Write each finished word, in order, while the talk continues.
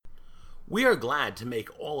We are glad to make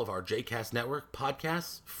all of our JCast Network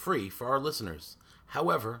podcasts free for our listeners.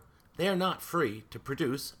 However, they are not free to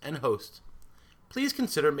produce and host. Please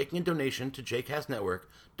consider making a donation to JCast Network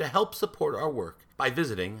to help support our work by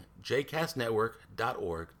visiting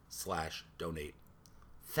jcastnetwork.org/donate.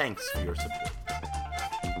 Thanks for your support.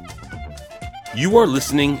 You are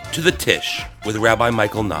listening to The Tish with Rabbi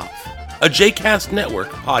Michael Knopf, a JCast Network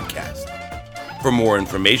podcast. For more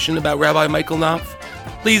information about Rabbi Michael Knopf,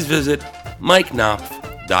 please visit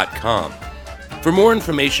MikeKnopf.com. For more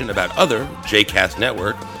information about other JCast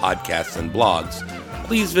Network podcasts and blogs,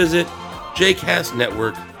 please visit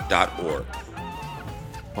jcastnetwork.org.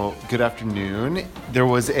 Well, good afternoon. There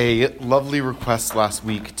was a lovely request last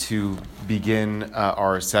week to begin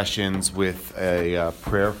our sessions with a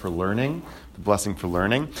prayer for learning, the blessing for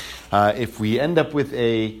learning. If we end up with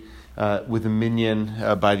a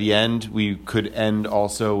minyan by the end, we could end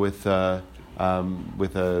also with a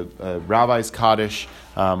rabbi's kaddish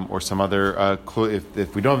or some other.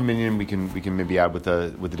 If we don't have a minyan, we can maybe add with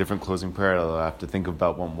a different closing prayer. I'll have to think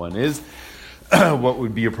about what one is, what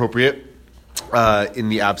would be appropriate in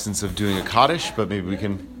the absence of doing a kaddish. But maybe we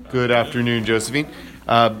can. Good afternoon, Josephine.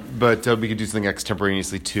 But we could do something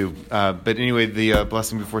extemporaneously too. But anyway, the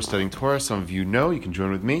blessing before studying Torah. Some of you know. You can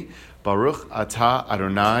join with me. Baruch atah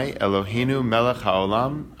Adonai Eloheinu melech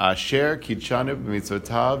haolam asher kidshanu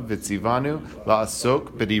b'mitzvotav v'tzivanu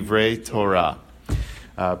la'asok b'divrei Torah.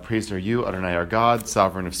 Praised are you, Adonai our God,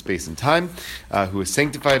 sovereign of space and time, who has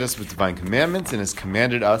sanctified us with divine commandments and has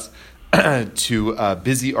commanded us to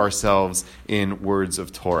busy ourselves in words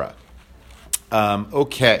of Torah.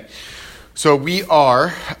 Okay. So we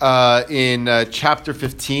are in chapter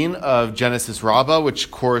 15 of Genesis Rabbah, which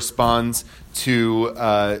corresponds to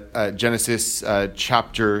Genesis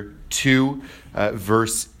chapter 2,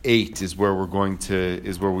 verse 8 is where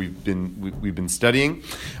we've been studying.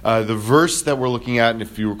 The verse that we're looking at, and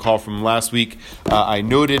if you recall from last week, I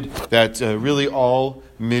noted that really all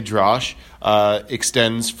midrash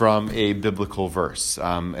extends from a biblical verse,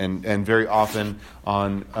 and very often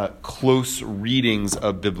on close readings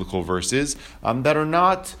of biblical verses that are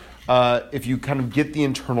not. If you kind of get the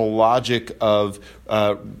internal logic of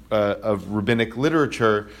rabbinic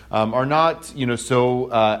literature, are not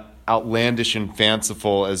so outlandish and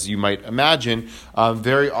fanciful as you might imagine.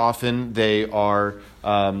 Very often they are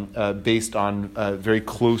based on very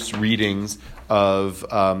close readings of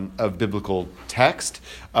biblical text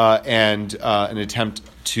and an attempt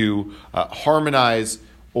to harmonize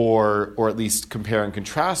or at least compare and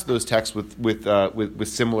contrast those texts with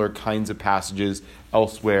similar kinds of passages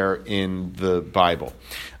elsewhere in the Bible.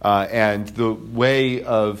 And the way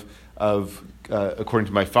of according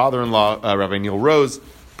to my father-in-law, Rabbi Neil Rose,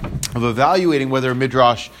 of evaluating whether a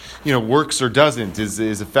midrash, works or doesn't, is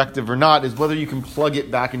effective or not, is whether you can plug it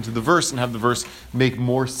back into the verse and have the verse make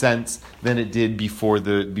more sense than it did before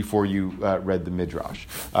you read the midrash.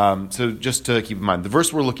 So just to keep in mind, the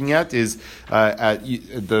verse we're looking at is at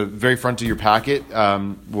the very front of your packet.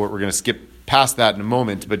 We're going to skip past that in a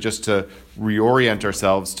moment, but just to reorient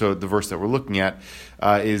ourselves to the verse that we're looking at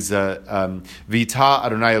is V'ita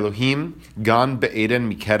Adonai Elohim gan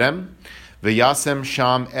be'eden mikerem V'yasem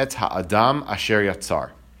sham et ha'adam asher yatzar.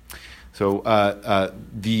 So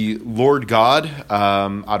the Lord God,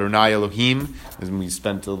 Adonai Elohim, and we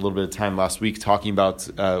spent a little bit of time last week talking about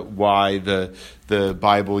why the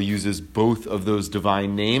Bible uses both of those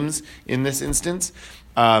divine names in this instance.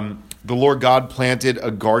 The Lord God planted a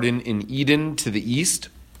garden in Eden to the east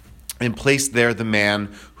and placed there the man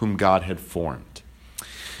whom God had formed.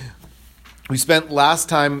 We spent last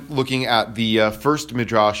time looking at the first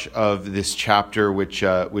midrash of this chapter, which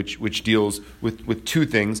deals with two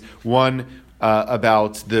things. One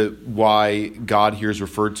about why God here is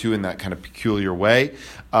referred to in that kind of peculiar way,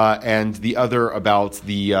 and the other about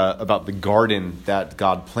the garden that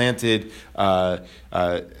God planted,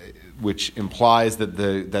 which implies that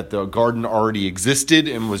the garden already existed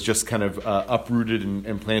and was just kind of uprooted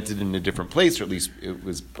and planted in a different place, or at least it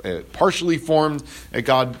was partially formed that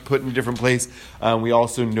God put in a different place. We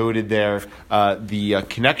also noted there the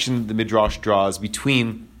connection the Midrash draws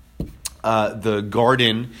between the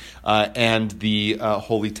garden and the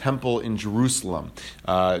Holy Temple in Jerusalem,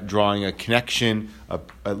 drawing a connection,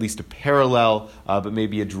 at least a parallel, but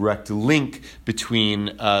maybe a direct link between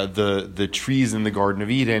the trees in the Garden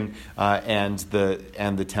of Eden and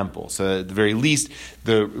the temple. So at the very least,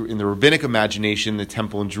 in the rabbinic imagination, the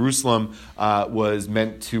temple in Jerusalem was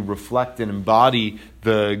meant to reflect and embody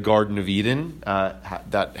the Garden of Eden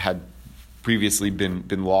that had previously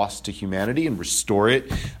been lost to humanity and restore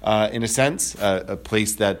it in a sense, a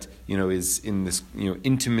place that is in this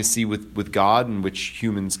intimacy with God, in which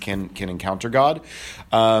humans can encounter God.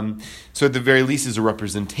 So at the very least is a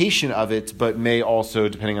representation of it, but may also,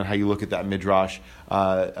 depending on how you look at that midrash,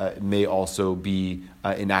 may also be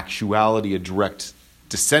in actuality a direct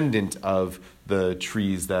descendant of the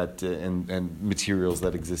trees that and materials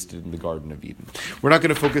that existed in the Garden of Eden. We're not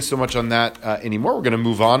going to focus so much on that anymore. We're going to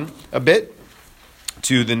move on a bit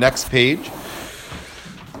to the next page,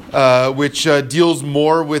 which deals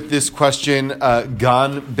more with this question,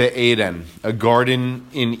 Gan Be'eden, a garden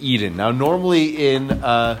in Eden. Now, normally in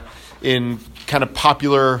kind of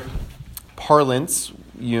popular parlance,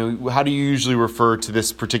 how do you usually refer to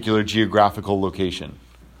this particular geographical location?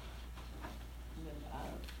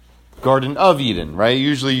 Garden of Eden, right?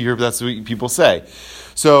 Usually you hear that's what people say.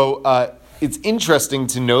 So it's interesting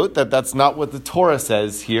to note that that's not what the Torah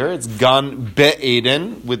says here. It's Gan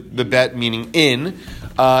Be'eden, with the bet meaning in.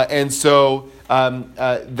 And so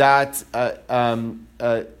that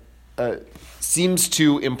seems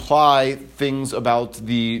to imply things about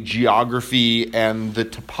the geography and the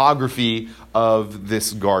topography of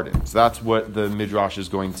this garden. So that's what the Midrash is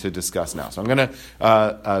going to discuss now. So I'm going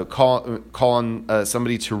to call on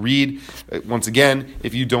somebody to read. Once again,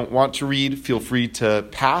 if you don't want to read, feel free to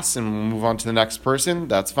pass and we'll move on to the next person.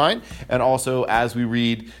 That's fine. And also, as we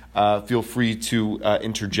read, feel free to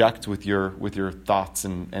interject with your thoughts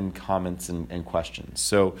and comments and questions.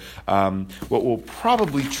 So what we'll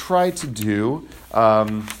probably try to do,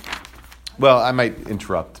 well, I might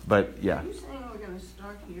interrupt, but yeah. Are you saying we're going to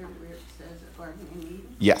start here where it says a garden in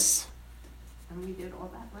Eden? Yes. And we did all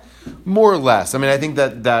that last week? More or less. I mean, I think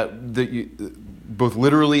that both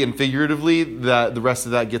literally and figuratively, that the rest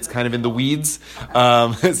of that gets kind of in the weeds.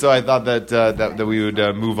 So I thought that we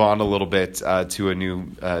would move on a little bit to a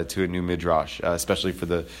new midrash, especially for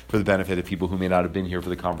the benefit of people who may not have been here for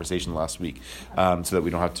the conversation last week, so that we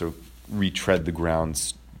don't have to retread the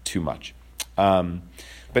grounds too much.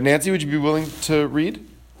 But Nancy, would you be willing to read?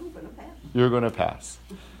 I'm going to pass. You're going to pass.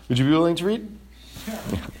 Would you be willing to read? Sure.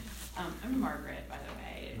 I'm Margaret, by the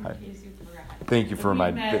way, in case you forgot. Thank you for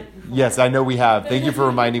reminding me. me. Yes, I know we have. Thank you for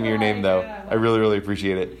reminding me your name, though. I really, really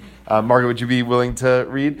appreciate it. Margaret, would you be willing to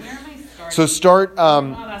read? Where am I starting? So start... You're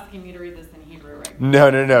not asking me to read this in Hebrew, right?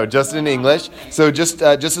 No, just in English. So just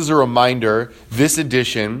as a reminder, this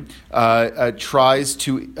edition tries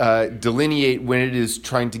to delineate when it is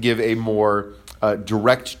trying to give a more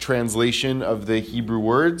direct translation of the Hebrew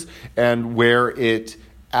words and where it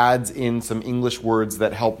adds in some English words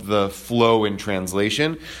that help the flow in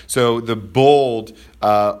translation. So the bold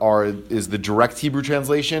is the direct Hebrew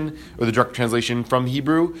translation, or the direct translation from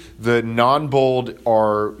Hebrew. The non-bold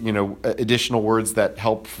are additional words that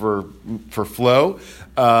help for flow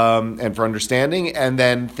and for understanding. And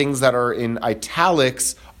then things that are in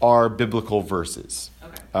italics are biblical verses.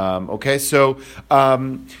 Okay. So. So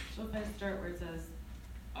if I start where it says,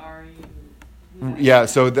 "Are you?" Yeah,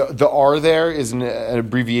 so the R there is an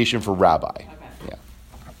abbreviation for rabbi. Okay.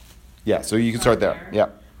 Yeah, so you can start there. Yeah.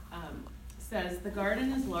 Says, the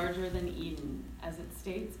garden is larger than Eden. As it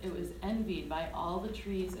states, it was envied by all the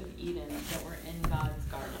trees of Eden that were in God's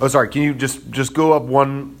garden. Oh, sorry, can you just go up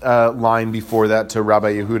one line before that to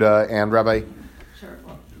Rabbi Yehuda and Rabbi? Sure.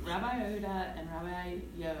 Well, Rabbi Yehuda and Rabbi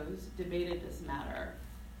Yoz debated this matter.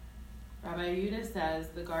 Rabbi Yehuda says,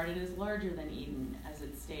 the garden is larger than Eden. As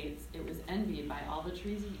it states, it was envied by all the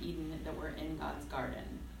trees of Eden that were in God's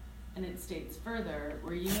garden. And it states further,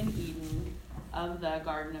 were you in Eden of the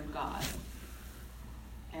garden of God?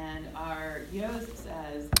 And our Yoz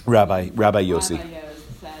says... Rabbi Yossi. Rabbi Yoz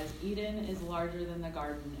says, Eden is larger than the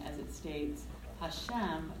garden. As it states,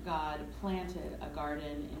 Hashem, God, planted a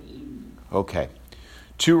garden in Eden. Okay.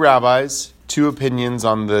 Two rabbis, two opinions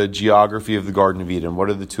on the geography of the Garden of Eden. What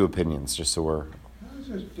are the two opinions, just so we're... How does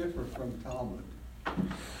this differ from Talmud?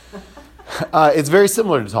 It's very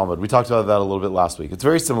similar to Talmud. We talked about that a little bit last week. It's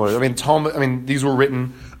very similar. Talmud. These were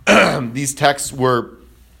written. These texts were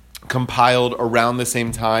compiled around the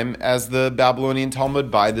same time as the Babylonian Talmud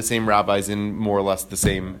by the same rabbis in more or less the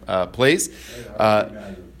same place.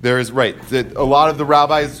 There is a lot of the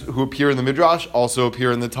rabbis who appear in the Midrash also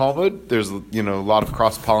appear in the Talmud. There's a lot of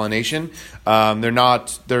cross pollination.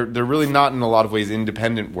 They're really not in a lot of ways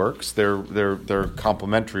independent works. They're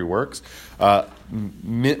complementary works.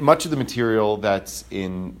 Much of the material that's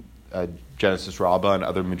in Genesis Rabbah and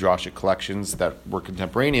other Midrashic collections that were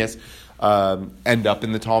contemporaneous end up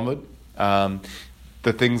in the Talmud.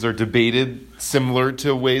 the things are debated similar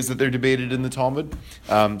to ways that they're debated in the Talmud.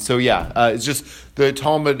 It's just the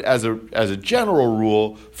Talmud as a general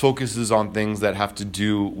rule focuses on things that have to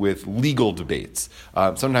do with legal debates.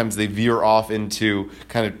 Sometimes they veer off into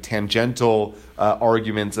kind of tangential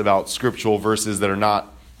arguments about scriptural verses that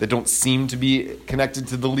don't seem to be connected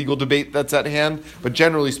to the legal debate that's at hand. But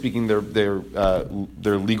generally speaking, they're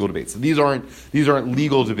legal debates. So these aren't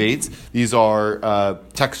legal debates. These are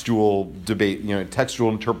textual debate, textual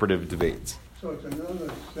interpretive debates. So it's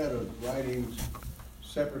another set of writings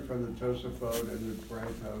separate from the Tosafot and the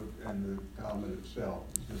Braytot and the Talmud itself.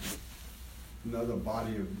 It's just another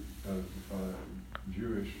body of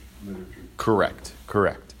Jewish literature. Correct.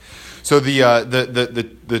 So the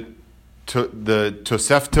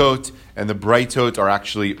Toseftot and the Braytot are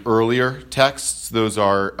actually earlier texts. Those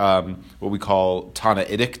are what we call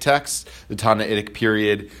Tannaitic texts. The Tannaitic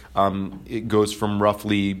period, it goes from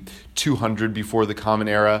roughly 200 before the Common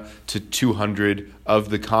Era to 200 of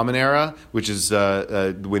the Common Era, which is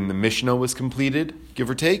when the Mishnah was completed, give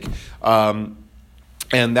or take. And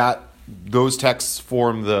those texts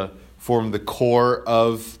form the core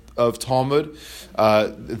of Talmud.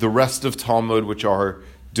 The rest of Talmud, which are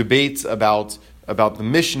debates about the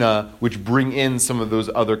Mishnah, which bring in some of those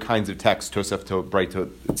other kinds of texts, Toseftot, Braytot,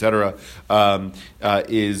 etc.,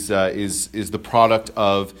 is the product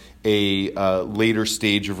of a later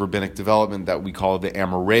stage of rabbinic development that we call the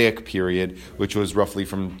Amoraic period, which was roughly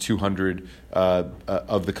from 200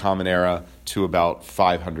 of the Common Era to about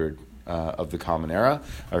 500 of the Common Era,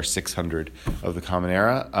 or 600 of the Common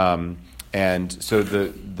Era. And so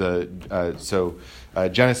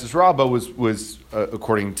Genesis Rabbah was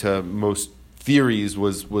according to most theories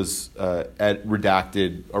was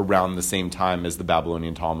redacted around the same time as the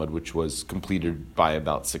Babylonian Talmud, which was completed by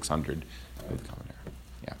about 600 of the Common Era.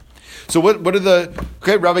 Yeah. So what are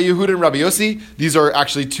Rabbi Yehuda and Rabbi Yossi? These are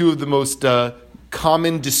actually two of the most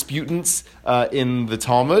common disputants in the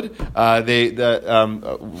Talmud. One of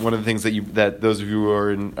the things that those of you who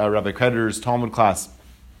are in Rabbi Creditor's Talmud class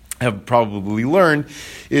have probably learned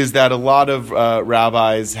is that a lot of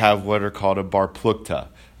rabbis have what are called a bar plukta,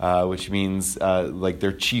 which means like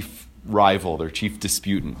their chief rival, their chief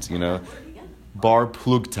disputant. Bar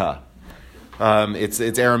plukta.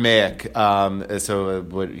 It's Aramaic, so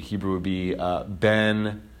what Hebrew would be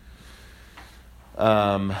Ben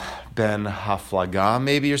Haflaga,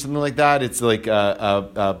 maybe, or something like that. It's like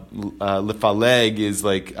lefaleg is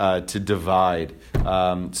like to divide.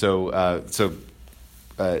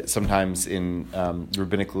 Sometimes in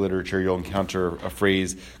rabbinic literature, you'll encounter a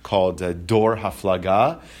phrase called Dor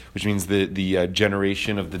Haflaga, which means the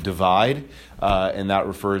generation of the divide, and that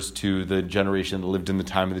refers to the generation that lived in the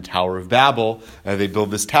time of the Tower of Babel. They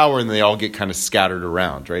build this tower, and they all get kind of scattered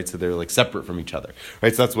around, right? So they're like separate from each other,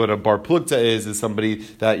 right? So that's what a bar plukta is somebody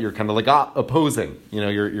that you're kind of like opposing.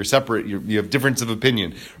 You're separate. You have difference of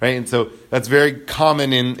opinion, right? And so that's very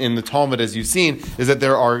common in the Talmud, as you've seen, is that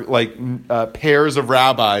there are like pairs of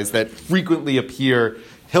rabbis that frequently appear.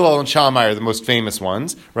 Hillel and Shammai are the most famous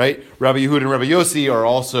ones, right? Rabbi Yehuda and Rabbi Yossi are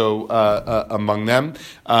also among them.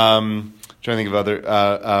 Trying to think of other.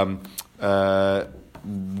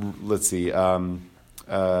 Let's see. Rabbi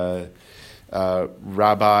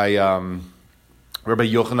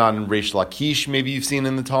Yochanan and Reish Lakish, maybe you've seen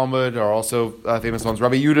in the Talmud, are also famous ones.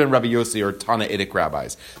 Rabbi Yehuda and Rabbi Yossi are Tannaitic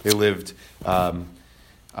rabbis. They lived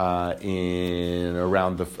in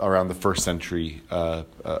around the first century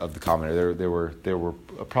of the Common Era. They were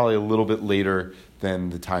probably a little bit later than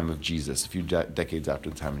the time of Jesus, a few decades after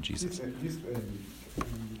the time of Jesus.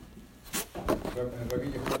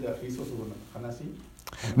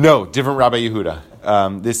 No, different Rabbi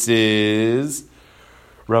Yehuda. This is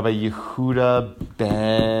Rabbi Yehuda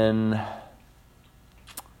ben...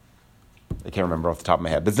 I can't remember off the top of my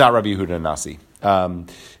head, but it's not Rabbi Yehuda Nasi.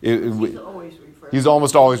 He's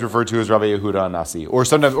almost always referred to as Rabbi Yehuda Nasi, or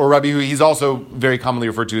sometimes, or Rabbi Yehuda. He's also very commonly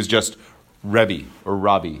referred to as just Rebbe or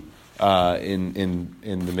Rabbi in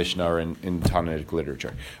the Mishnah or in Tannaitic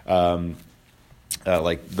literature.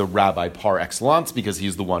 Like the rabbi par excellence, because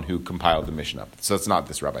he's the one who compiled the Mishnah. So it's not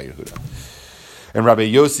this Rabbi Yehuda. And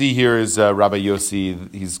Rabbi Yossi here is Rabbi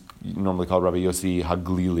Yossi. He's normally called Rabbi Yossi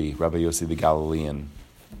Haglili, Rabbi Yossi the Galilean,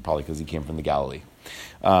 probably because he came from the Galilee.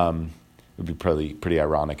 It would be pretty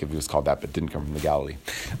ironic if he was called that, but didn't come from the Galilee.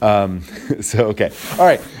 Okay. All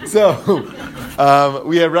right. So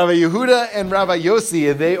we have Rabbi Yehuda and Rabbi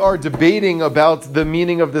Yossi, and they are debating about the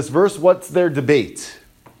meaning of this verse. What's their debate?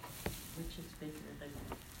 Which is bigger, the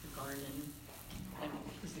garden? And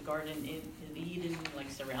is the garden in Eden, like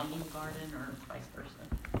surrounding the garden, or vice versa?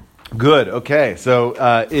 Good. Okay. So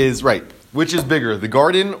Which is bigger, the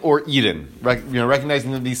garden or Eden?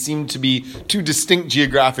 Recognizing that these seem to be two distinct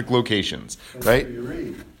geographic locations, That's right? what you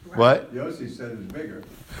read. What? Yossi said it's bigger.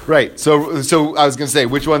 Right. So I was going to say,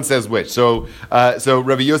 which one says which? So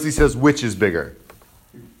Rabbi Yossi says which is bigger?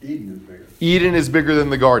 Eden is bigger. Eden is bigger than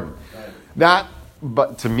the garden. Right. That,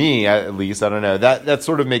 but to me at least, I don't know. That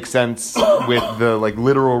sort of makes sense with the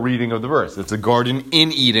literal reading of the verse. It's a garden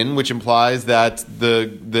in Eden, which implies that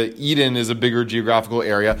the Eden is a bigger geographical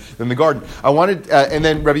area than the garden. I wanted, and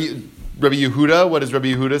then Rabbi Yehuda. What does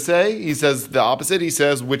Rabbi Yehuda say? He says the opposite. He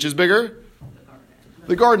says which is bigger?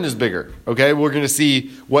 The garden is bigger. Okay, we're going to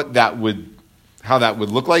see how that would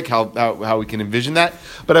look like, how we can envision that.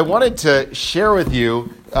 But I wanted to share with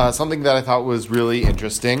you something that I thought was really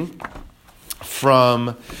interesting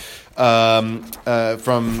from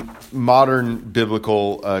modern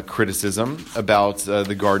biblical criticism about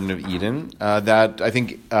the Garden of Eden that I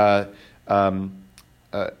think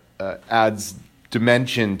adds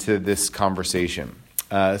dimension to this conversation.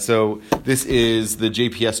 So this is the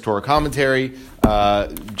JPS Torah Commentary,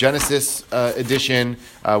 Genesis edition,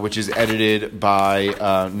 which is edited by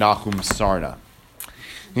Nahum Sarna.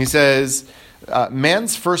 He says,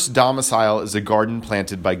 man's first domicile is a garden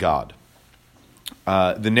planted by God.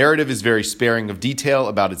 The narrative is very sparing of detail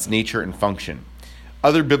about its nature and function.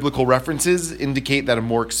 Other biblical references indicate that a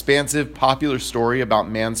more expansive, popular story about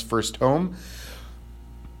man's first home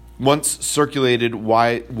once circulated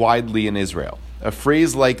widely in Israel. A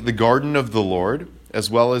phrase like the Garden of the Lord, as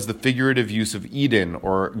well as the figurative use of Eden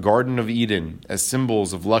or Garden of Eden as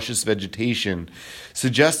symbols of luscious vegetation,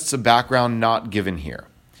 suggests a background not given here.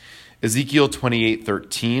 Ezekiel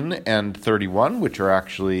 28:13 and 31, which are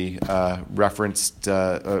actually referenced,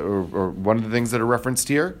 or one of the things that are referenced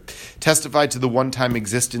here, testify to the one-time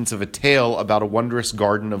existence of a tale about a wondrous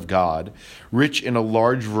garden of God, rich in a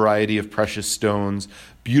large variety of precious stones,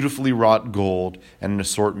 beautifully wrought gold, and an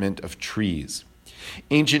assortment of trees.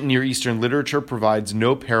 Ancient Near Eastern literature provides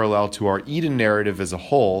no parallel to our Eden narrative as a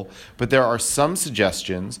whole, but there are some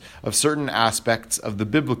suggestions of certain aspects of the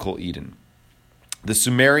biblical Eden. The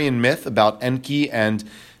Sumerian myth about Enki and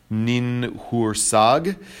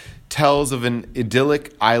Ninhursag tells of an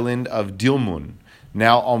idyllic island of Dilmun,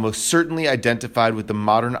 now almost certainly identified with the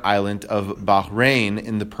modern island of Bahrain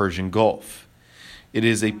in the Persian Gulf. It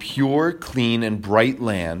is a pure, clean, and bright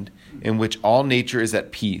land in which all nature is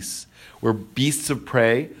at peace, where beasts of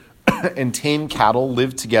prey and tame cattle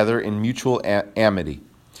live together in mutual amity.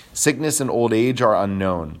 Sickness and old age are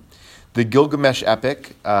unknown. The Gilgamesh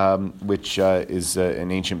epic, which is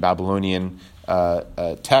an ancient Babylonian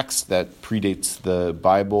text that predates the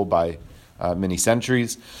Bible by many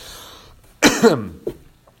centuries, and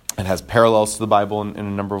has parallels to the Bible in a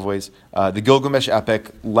number of ways. The Gilgamesh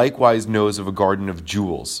epic likewise knows of a garden of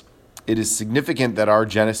jewels. It is significant that our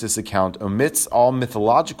Genesis account omits all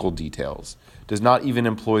mythological details, does not even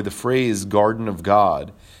employ the phrase garden of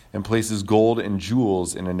God, and places gold and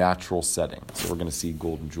jewels in a natural setting. So we're going to see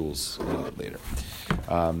gold and jewels later.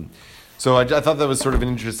 So I thought that was sort of an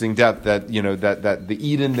interesting depth that, that the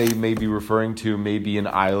Eden they may be referring to may be an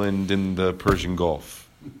island in the Persian Gulf.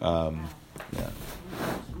 Yeah.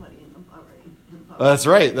 Somebody in the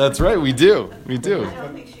Bahrain. That's right. We do. I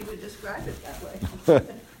don't think she would describe it that way.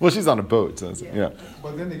 Well, she's on a boat, so yeah.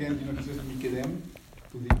 But then again, he says Mikedem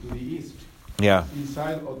to the east. Yeah.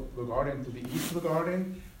 Inside of the garden, to the east of the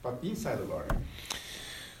garden, but inside the garden.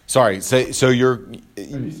 Sorry, so you're...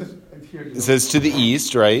 And he says here, It says to the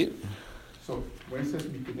east, right? So when it says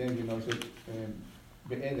Mikedem, it says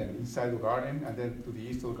Be'eden, inside the garden, and then to the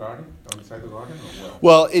east of the garden, or inside the garden, or what?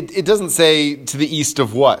 Well, it doesn't say to the east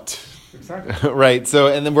of what? Exactly. Right. So,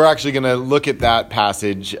 and then we're actually going to look at that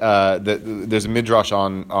passage. There's a midrash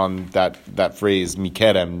on that phrase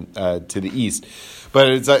mikedem to the east, but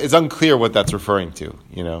it's unclear what that's referring to.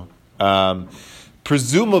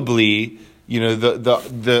 Presumably,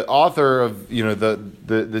 the author of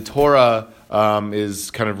the Torah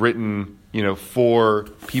is kind of written for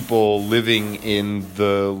people living in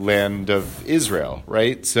the land of Israel,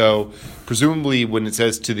 right? So presumably, when it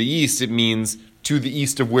says to the east, it means to the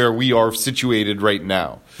east of where we are situated right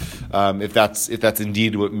now, if that's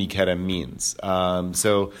indeed what Mikedem means.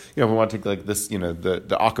 So we want to take this,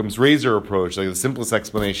 the Occam's razor approach. Like the simplest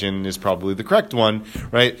explanation is probably the correct one,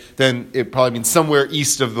 right? Then it probably means somewhere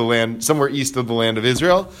east of the land of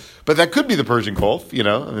Israel. But that could be the Persian Gulf.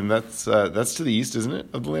 That's to the east, isn't it,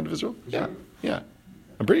 of the land of Israel? Yeah.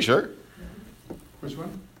 I'm pretty sure. Which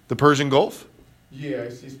one? The Persian Gulf. Yeah, I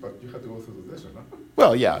see, but you have to go through the desert, no?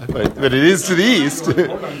 Well, yeah, but it is to the east,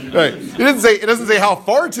 right? It doesn't say how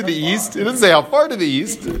far to the east. It doesn't say how far to the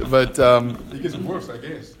east, but it gets worse, I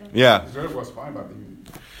guess. Yeah. Israel was fine, but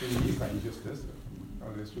In the east, it's just desert.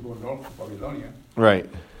 Unless you go north to Babylonia. Right.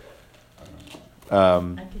 I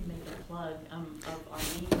could make a plug of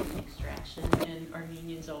Armenian extraction, and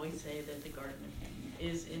Armenians always say that the Garden of Eden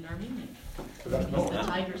is in Armenia. So that's Because north.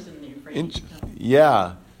 the Tigris and the Euphrates come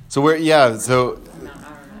Yeah. So where? Yeah. So from Mount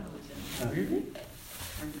Ararat was in Really?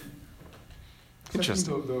 Armenia.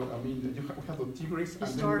 Interesting. You have the Tigris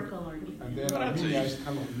Historical Armenia. and then Armenia is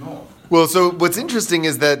kind of north. well, so what's interesting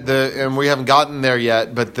is that and we haven't gotten there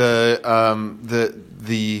yet, but the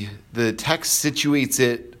text situates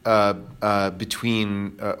it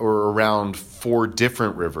between or around 4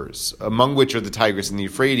 different rivers, among which are the Tigris and the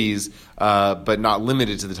Euphrates, but not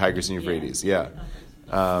limited to the Tigris and Euphrates. Yeah.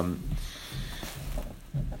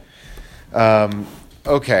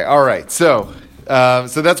 Okay. All right. So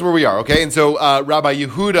that's where we are. Okay. And so Rabbi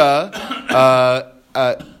Yehuda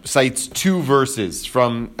cites 2 verses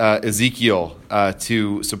from Ezekiel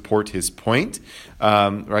to support his point.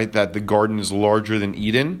 Right, that the garden is larger than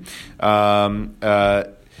Eden. And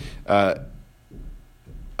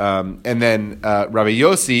then Rabbi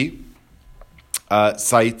Yossi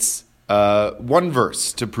cites 1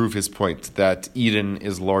 verse to prove his point that Eden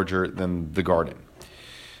is larger than the garden.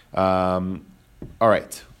 All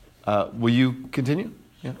right. Will you continue?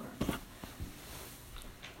 Yeah.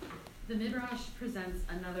 The Midrash presents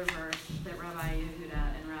another verse that Rabbi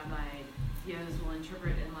Yehuda and Rabbi Yos will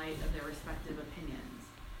interpret in light of their respective opinions.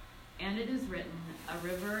 And it is written, a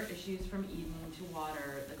river issues from Eden to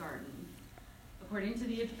water the garden. According to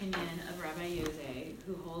the opinion of Rabbi Yose,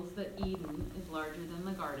 who holds that Eden is larger than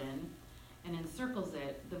the garden and encircles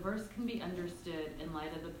it, the verse can be understood in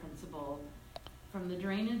light of the principle from the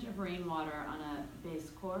drainage of rainwater on a base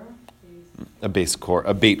core, A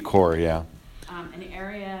bait core, yeah. an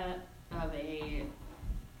area of a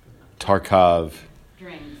Tarkov.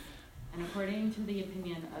 drains. And according to the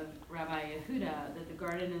opinion of Rabbi Yehuda, that the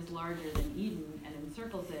garden is larger than Eden and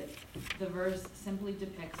encircles it, the verse simply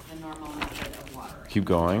depicts the normal method of watering. Keep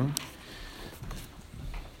going.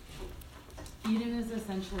 Eden is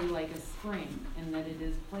essentially like a spring in that it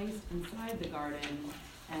is placed inside the garden,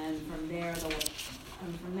 and from there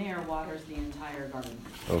waters the entire garden.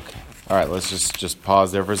 Okay. All right. Let's just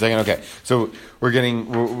pause there for a second. Okay. So I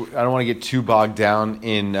don't want to get too bogged down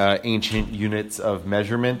in ancient units of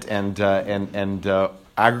measurement and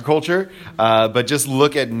agriculture, but just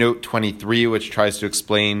look at note 23, which tries to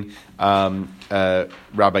explain Rabbi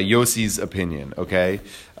Yossi's opinion. Okay.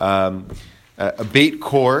 A bait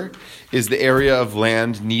core is the area of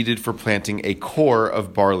land needed for planting a core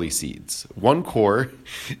of barley seeds. 1 core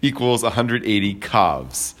equals 180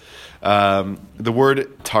 kavs. The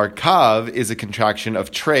word tarkav is a contraction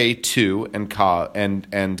of tre, 2, and kav,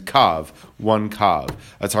 and kav, 1 kav.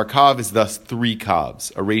 A tarkav is thus 3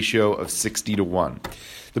 kavs, a ratio of 60-1.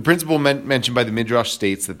 The principle mentioned by the Midrash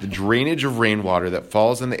states that the drainage of rainwater that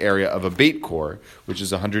falls in the area of a bait core, which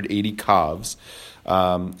is 180 kavs.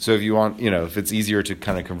 So if you want, if it's easier to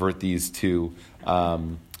kind of convert these to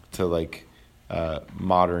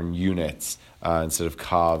modern units instead of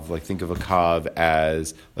kav, like think of a kav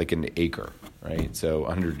as like an acre, right? So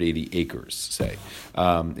 180 acres, say,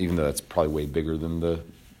 even though that's probably way bigger than the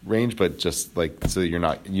range, but just like so you're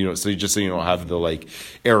not, so you don't have the like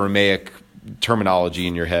Aramaic terminology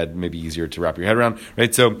in your head, maybe easier to wrap your head around,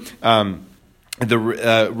 right? So.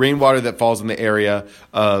 The rainwater that falls in the area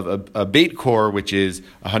of a bait core, which is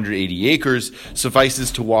 180 acres, suffices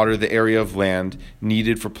to water the area of land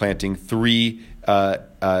needed for planting 3.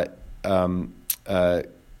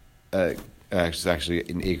 Actually,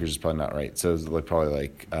 in acres is probably not right. So it's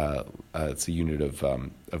it's a unit of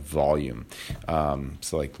volume.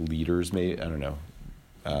 So like liters, maybe, I don't know,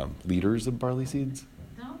 liters of barley seeds.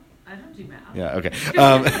 No, I don't do math. Yeah. Okay.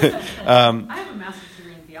 I have a master's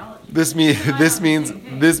degree in theology. This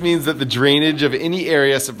means that the drainage of any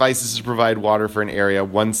area suffices to provide water for an area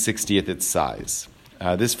 1/60th its size.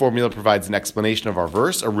 This formula provides an explanation of our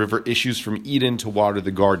verse. A river issues from Eden to water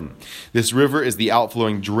the garden. This river is the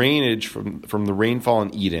outflowing drainage from the rainfall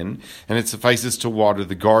in Eden, and it suffices to water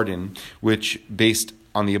the garden, which, based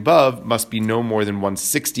on the above, must be no more than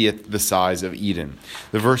 1/60th the size of Eden.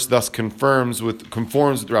 The verse thus conforms with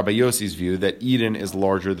Rabbi Yossi's view that Eden is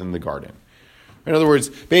larger than the garden. In other words,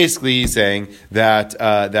 basically he's saying that the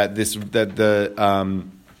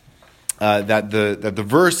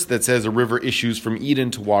verse that says a river issues from Eden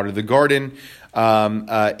to water the garden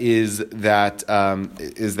is that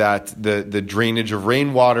the drainage of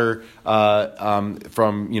rainwater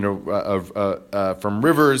from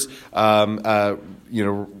rivers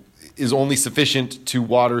is only sufficient to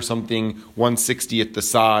water something 1/60th the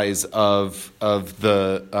size of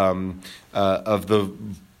the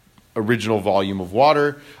original volume of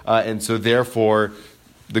water, and so therefore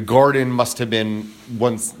the garden must have been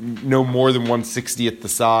no more than 1/60th the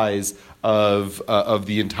size of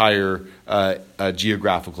the entire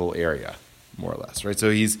geographical area, more or less, right? So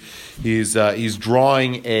he's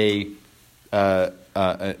drawing that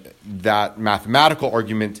mathematical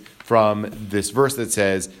argument from this verse that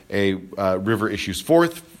says a river issues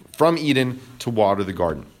forth from Eden to water the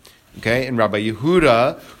garden. Okay, and Rabbi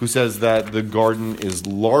Yehuda, who says that the garden is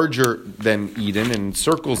larger than Eden and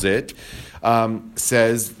circles it,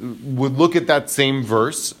 would look at that same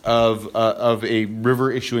verse of a river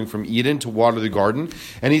issuing from Eden to water the garden,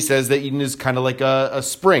 and he says that Eden is kind of like a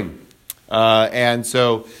spring. And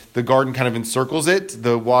so the garden kind of encircles it,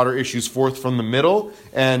 the water issues forth from the middle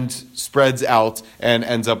and spreads out and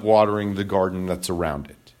ends up watering the garden that's around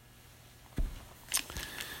it.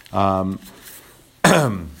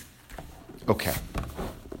 Okay.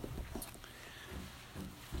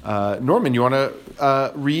 Norman, you want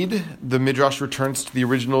to read? The Midrash returns to the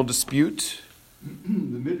original dispute.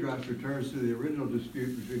 The Midrash returns to the original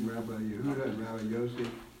dispute between Rabbi Yehuda and Rabbi Yossi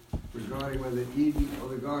regarding whether Eden or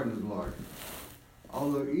the garden is larger.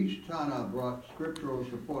 Although each Tana brought scriptural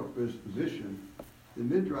support for his position, the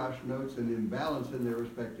Midrash notes an imbalance in their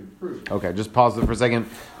respective proofs. Okay, just pause it for a second.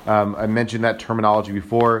 I mentioned that terminology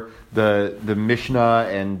before. The Mishnah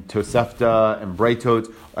and Tosefta and Braitot,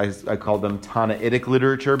 I called them Tanaitic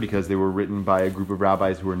literature because they were written by a group of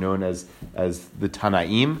rabbis who were known as the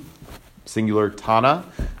Tanaim, singular Tana.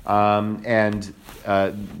 And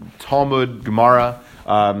Talmud, Gemara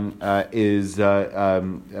is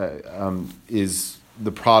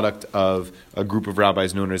the product of a group of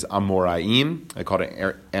rabbis known as Amoraim. I call it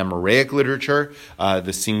Amoraic literature.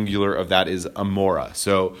 The singular of that is Amora.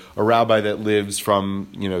 So a rabbi that lives from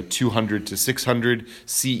 200 to 600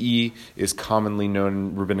 CE is commonly known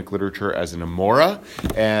in rabbinic literature as an Amora,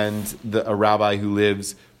 and a rabbi who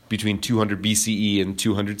lives between 200 BCE and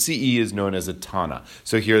 200 CE is known as a Tana.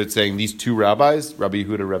 So here it's saying these two rabbis, Rabbi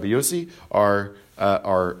Yehuda and Rabbi Yossi, are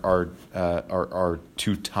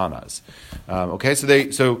two Tanas. Okay,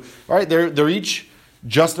 so they're each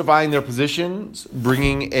justifying their positions,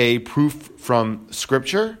 bringing a proof from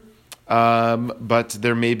Scripture, but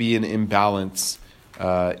there may be an imbalance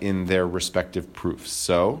in their respective proofs.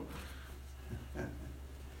 So, it's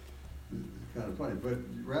kind of funny, but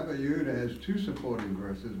Rabbi Yehuda has two supporting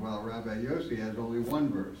verses, while Rabbi Yossi has only one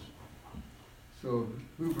verse. So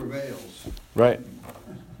who prevails? Right.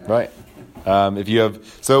 If you have,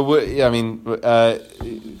 Shall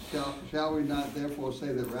we not therefore say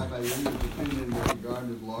that Rabbi Yehuda's opinion that the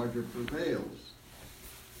garden is larger prevails?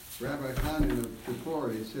 Rabbi Hanan of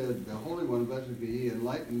Tzipori said, the Holy One, blessed be He,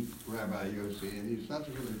 enlightened Rabbi Yossi, and he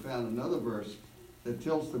subsequently found another verse that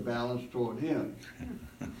tilts the balance toward him.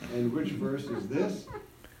 And which verse is this?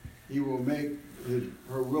 He will make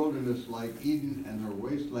her wilderness like Eden, and her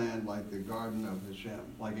wasteland like the garden of Hashem,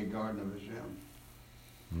 like a garden of Hashem.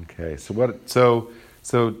 Okay, so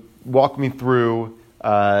walk me through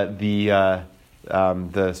the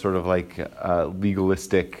sort of like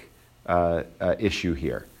legalistic issue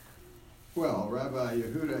here. Well, Rabbi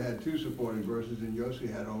Yehuda had two supporting verses, and Yossi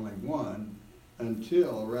had only one,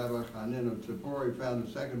 until Rabbi Hanan of Tzipori found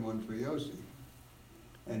the second one for Yossi,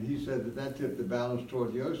 and he said that tipped the balance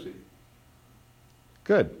toward Yossi.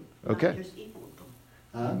 Good. Okay. Not just equal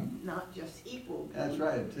them. Not just equal them. That's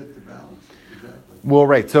right. It tipped the balance. Exactly. Well,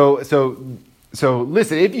 right. So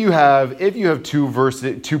listen. If you have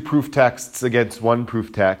two proof texts against one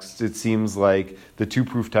proof text, it seems like the two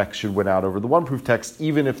proof text should win out over the one proof text,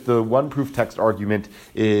 even if the one proof text argument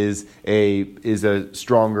is a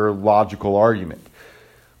stronger logical argument.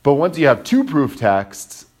 But once you have two proof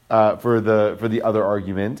texts for the other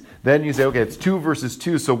argument, then you say, okay, it's 2 versus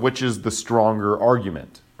 2, so which is the stronger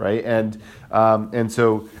argument, right? And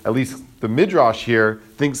so at least the Midrash here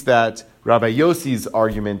thinks that Rabbi Yossi's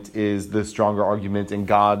argument is the stronger argument, and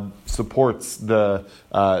God supports the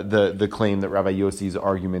claim that Rabbi Yossi's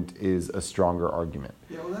argument is a stronger argument.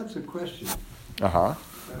 Yeah, well, that's a question. Uh-huh.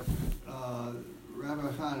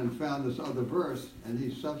 Rabbi Hanan found this other verse, and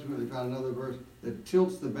he subsequently found another verse that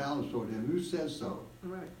tilts the balance toward him. Who says so?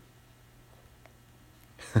 Right.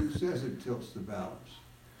 Who says it tilts the balance?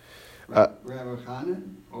 Rabbi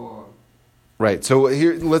Hanan or? Right. So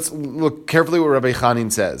here, let's look carefully what Rabbi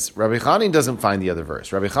Hanan says. Rabbi Hanan doesn't find the other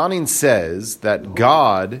verse. Rabbi Hanan says that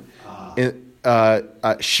God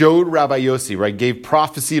showed Rabbi Yossi, right, gave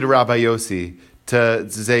prophecy to Rabbi Yossi to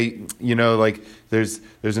say, like there's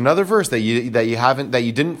another verse that you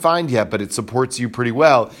didn't find yet, but it supports you pretty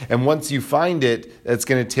well. And once you find it, it's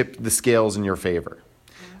going to tip the scales in your favor.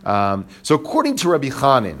 So according to Rabbi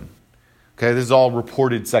Hanan, Okay, this is all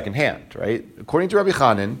reported secondhand, right? According to Rabbi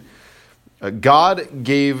Chanan, God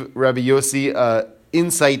gave Rabbi Yossi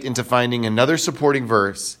insight into finding another supporting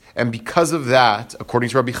verse, and because of that, according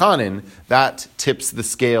to Rabbi Chanan, that tips the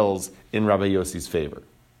scales in Rabbi Yossi's favor.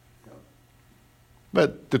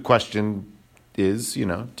 But the question is,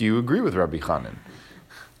 do you agree with Rabbi Chanan?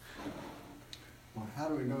 Well, how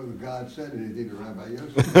do we know that God said anything to Rabbi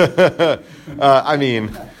Yossi?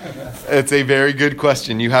 It's a very good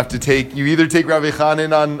question. You either take Rabbi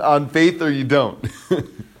Chanan on faith or you don't.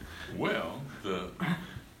 Well,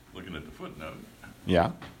 looking at the footnote,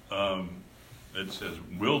 Yeah. It says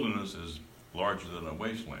wilderness is larger than a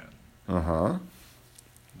wasteland. Uh-huh.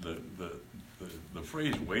 The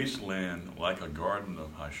phrase wasteland like a garden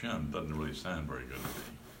of Hashem doesn't really sound very good to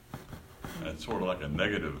me. It's sort of like a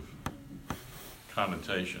negative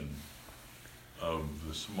connotation of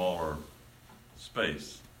the smaller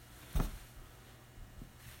space.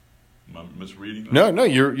 Am I misreading that? No,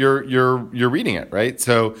 you're reading it, right?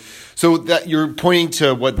 So that you're pointing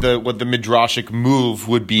to what the midrashic move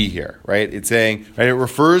would be here, right? It's saying, right, it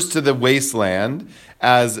refers to the wasteland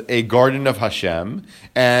as a garden of Hashem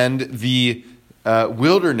and the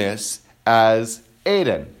wilderness as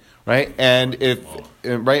Eden, right? And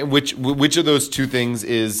which of those two things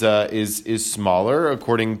is smaller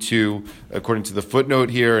according to the footnote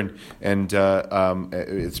here, and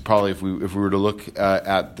it's probably if we were to look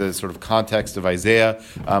at the sort of context of Isaiah,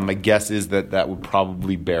 my guess is that would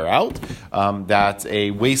probably bear out that a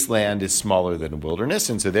wasteland is smaller than a wilderness,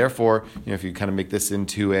 and so therefore, if you kind of make this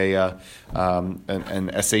into an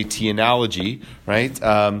SAT analogy, right?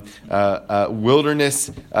 Wilderness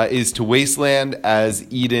is to wasteland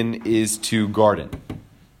as Eden is to garden.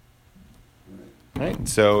 Right?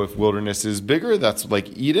 So if wilderness is bigger, that's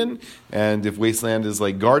like Eden, and if wasteland is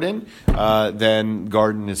like garden, then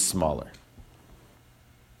garden is smaller.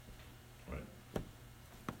 Right.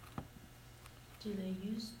 Do they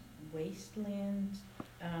use wasteland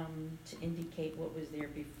to indicate what was there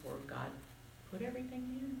before God put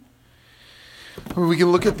everything there? We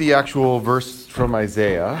can look at the actual verse from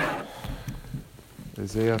Isaiah.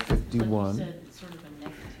 Isaiah 51. But you said it's sort of a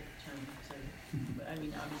negative term, so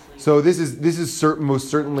obviously. So this is most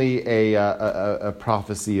certainly a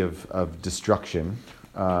prophecy of destruction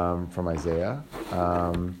from Isaiah.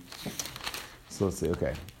 So let's see.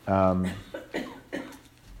 Okay.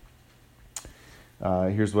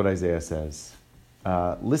 Here's what Isaiah says.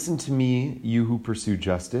 Listen to me, you who pursue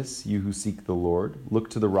justice, you who seek the Lord.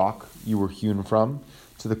 Look to the rock you were hewn from,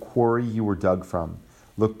 to the quarry you were dug from.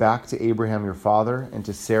 Look back to Abraham your father, and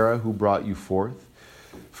to Sarah who brought you forth.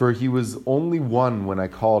 For he was only one when I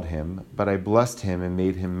called him, but I blessed him and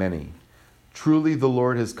made him many. Truly the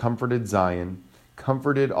Lord has comforted Zion,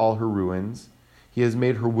 comforted all her ruins. He has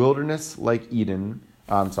made her wilderness like Eden.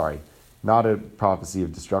 Not a prophecy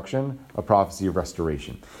of destruction, a prophecy of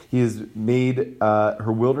restoration. He has made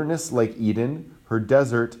her wilderness like Eden, her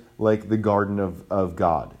desert like the garden of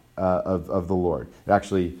God, of the Lord. It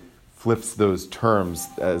actually flips those terms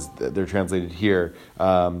as they're translated here.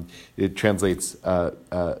 It translates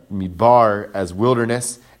midbar as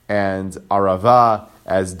wilderness and arava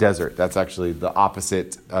as desert. That's actually the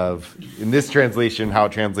opposite of, in this translation, how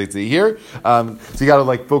it translates it here. So you got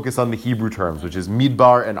to focus on the Hebrew terms, which is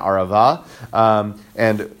midbar and arava.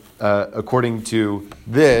 And according to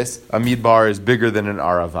this, a midbar is bigger than an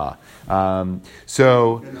arava. Can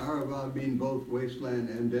arava mean both wasteland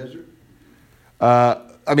and desert?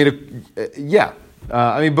 Yeah.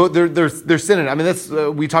 Both they're synonyms. That's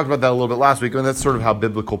we talked about that a little bit last week, and that's sort of how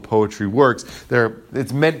biblical poetry works.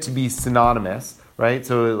 It's meant to be synonymous, right?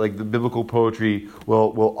 So, the biblical poetry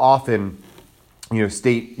will often,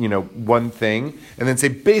 state one thing, and then say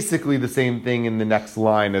basically the same thing in the next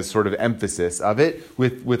line as sort of emphasis of it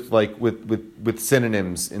with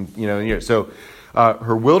synonyms in here. So.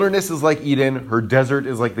 Her wilderness is like Eden, her desert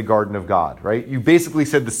is like the garden of God, right? You basically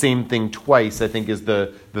said the same thing twice, I think, is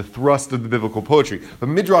the thrust of the biblical poetry. But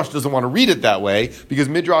Midrash doesn't want to read it that way, because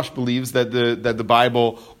Midrash believes that the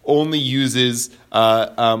Bible only uses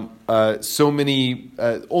only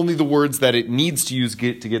the words that it needs to use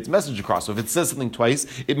to get its message across. So if it says something twice,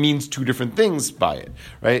 it means two different things by it,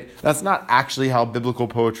 right? That's not actually how biblical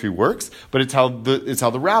poetry works, but it's how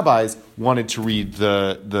the rabbis wanted to read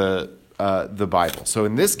the Bible. So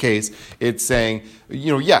in this case, it's saying,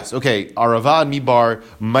 yes, okay, arava and midbar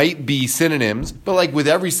might be synonyms, but like with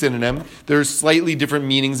every synonym, there's slightly different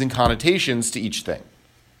meanings and connotations to each thing,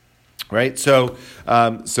 right? So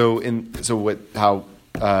how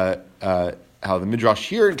the Midrash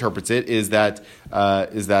here interprets it is that a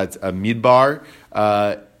midbar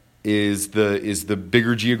is the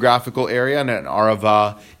bigger geographical area, and an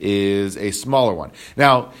Arava is a smaller one.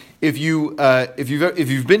 Now, if you've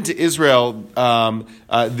been to Israel,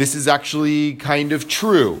 this is actually kind of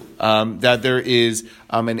true. That there is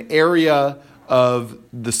an area of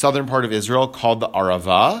the southern part of Israel called the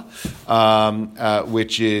Arava,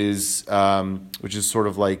 which is sort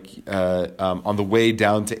of like on the way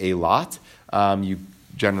down to Eilat. You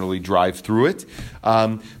generally drive through it,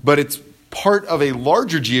 but it's part of a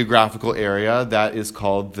larger geographical area that is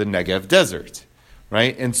called the Negev Desert,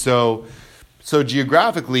 right? And so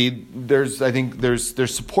geographically, there's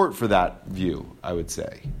support for that view, I would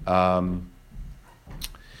say. So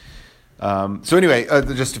anyway,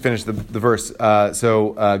 just to finish the verse,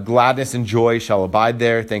 gladness and joy shall abide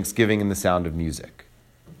there, thanksgiving and the sound of music.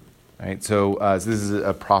 Right. So this is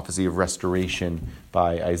a prophecy of restoration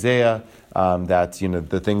by Isaiah, that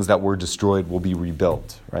the things that were destroyed will be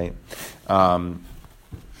rebuilt. Right.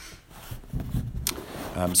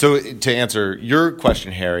 So to answer your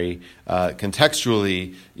question, Harry,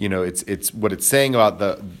 contextually, it's what it's saying about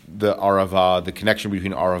the Arava, the connection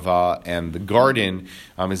between Arava and the garden,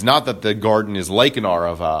 is not that the garden is like an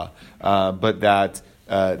Arava, but that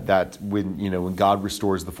when God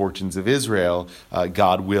restores the fortunes of Israel,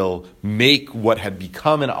 God will make what had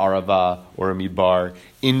become an Arava or a Midbar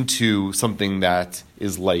into something that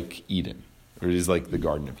is like Eden, or is like the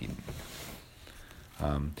Garden of Eden,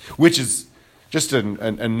 which is just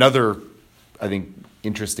another, I think,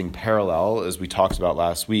 interesting parallel, as we talked about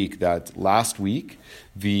last week. That last week,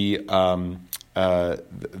 the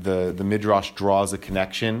Midrash draws a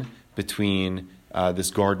connection between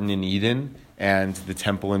this garden in Eden and the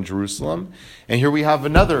temple in Jerusalem, and here we have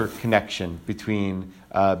another connection between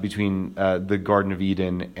the Garden of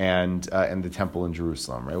Eden and the temple in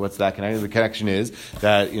Jerusalem. Right? What's that connection? The connection is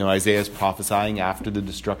that Isaiah is prophesying after the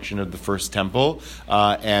destruction of the first temple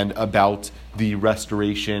and about the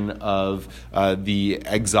restoration of the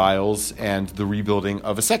exiles and the rebuilding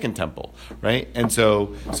of a second temple, right? And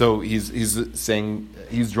so he's saying,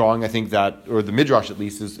 he's drawing, I think, that, or the Midrash at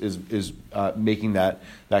least is making that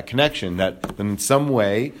connection, that in some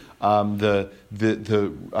way the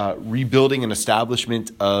rebuilding and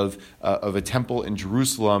establishment of a temple in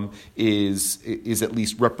Jerusalem is at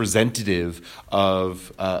least representative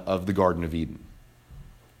of the Garden of Eden.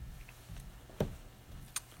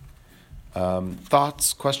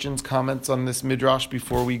 Thoughts, questions, comments on this Midrash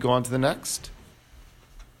before we go on to the next?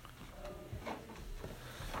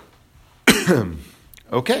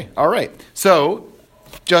 Okay, all right. So,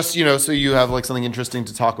 just, so you have like something interesting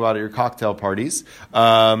to talk about at your cocktail parties.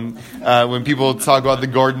 When people talk about the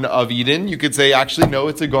Garden of Eden, you could say, actually, no,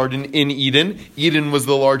 it's a garden in Eden. Eden was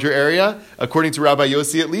the larger area. According to Rabbi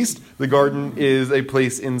Yossi, at least, the garden is a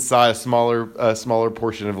place inside a smaller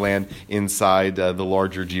portion of land inside the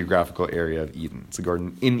larger geographical area of Eden. It's a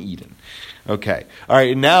garden in Eden. Okay. All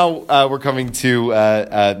right. And now we're coming to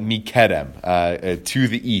Mikedem, to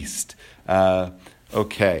the east.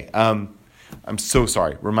 Okay. I'm so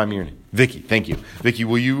sorry. Remind me your name. Vicky, thank you. Vicky,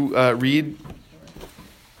 will you read?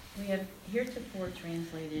 We have heretofore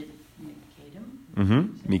translated Mikedem.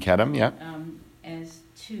 Mm-hmm. Mikedem, yeah. As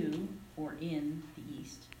to or in the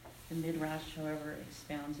east. The Midrash, however,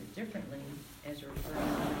 expounds it differently as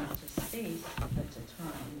referring not to space, but to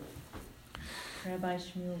time. Rabbi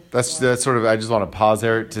Shmuel. That's sort of, I just want to pause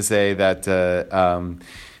there to say that,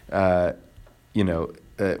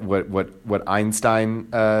 what Einstein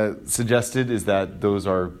suggested is that those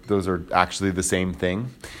are actually the same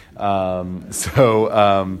thing. I'll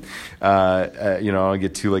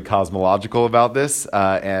get too like cosmological about this,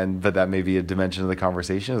 but that may be a dimension of the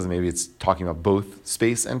conversation, as maybe it's talking about both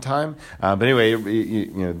space and time. But anyway,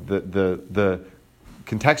 the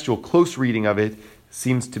contextual close reading of it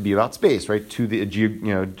seems to be about space, right? To the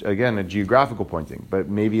again, a geographical pointing, but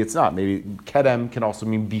maybe it's not. Maybe kedem can also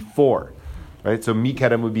mean before. Right, so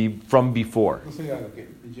Mikedem would be from before.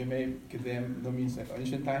 Kedem means like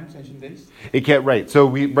ancient times, ancient days. It can't, right? So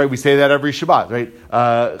we say that every Shabbat, right?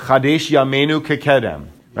 Chadesh Yamenu Kekedem,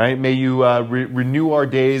 right? May you renew our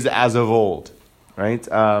days as of old, right?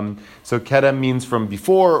 So Kedem means from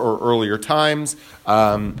before or earlier times,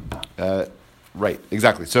 right?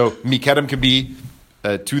 Exactly. So Mikedem could be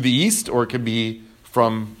to the east, or it could be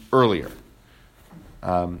from earlier.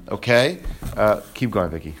 Okay, keep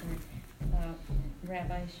going, Vicky.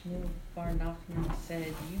 Rabbi Shmuel Bar Nachman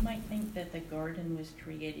said, you might think that the garden was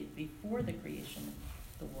created before the creation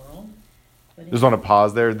of the world. But just want to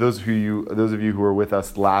pause there. Those of you who were with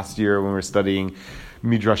us last year when we were studying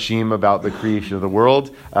Midrashim about the creation of the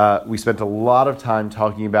world, we spent a lot of time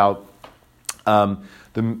talking about the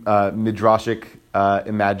Midrashic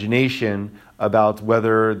imagination about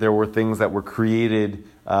whether there were things that were created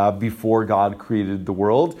before God created the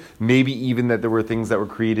world, maybe even that there were things that were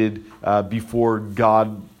created before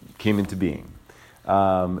God came into being.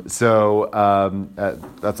 That's a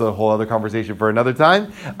whole other conversation for another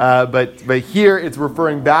time. But here it's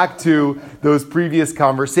referring back to those previous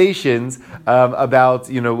conversations about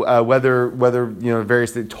whether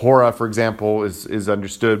various Torah, for example, is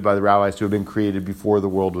understood by the rabbis to have been created before the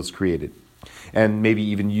world was created, and maybe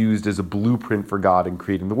even used as a blueprint for God in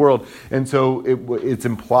creating the world. And so it's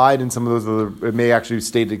implied in some of those other, it may actually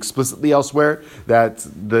state explicitly elsewhere, that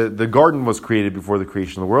the garden was created before the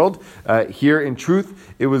creation of the world. Here, in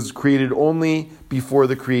truth, it was created only before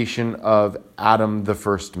the creation of Adam, the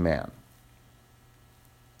first man.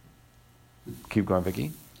 Keep going,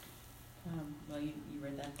 Vicki. Well, you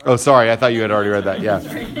read that part. Oh, sorry, I thought you had already read that, yeah.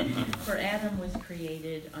 For Adam was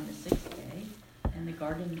created on the sixth day, and the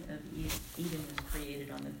Garden of Eden was created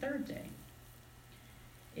on the third day.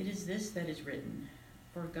 It is this that is written,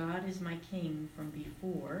 for God is my king from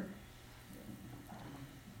before,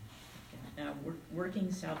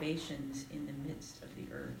 working salvations in the midst of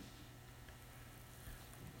the earth.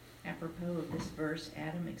 Apropos of this verse,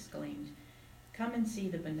 Adam exclaimed, come and see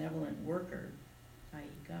the benevolent worker, i.e.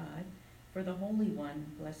 God, for the Holy One,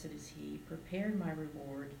 blessed is he, prepared my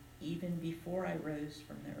reward even before I rose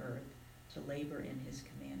from the earth to labor in his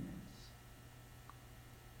commandments.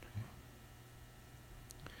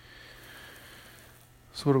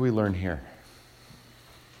 So what do we learn here?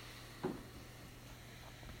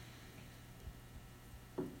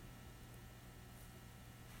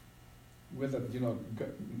 Well,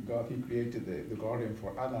 that, God, he created the garden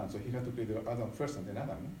for Adam, so he had to create Adam first and then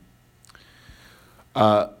Adam.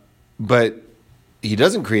 But he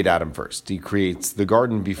doesn't create Adam first. He creates the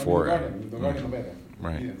garden before Adam. The garden of Eden.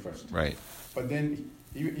 Right. Eden first. Right. But then,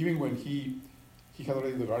 even when he had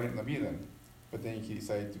already the garden of Eden, but then he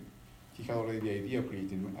decided he had already the idea of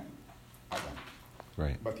creating Adam.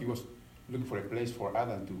 Right. But he was looking for a place for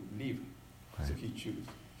Adam to live. Right. So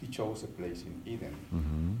he chose a place in Eden,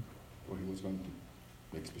 where he was going to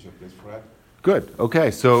make a special place for Adam. Good.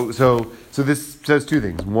 Okay. So this says two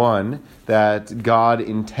things. One, that God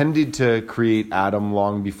intended to create Adam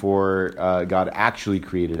long before God actually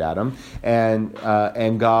created Adam, and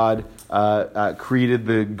God created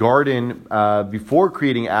the garden before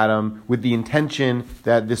creating Adam with the intention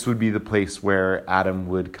that this would be the place where Adam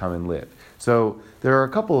would come and live. So there are a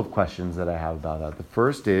couple of questions that I have about that. The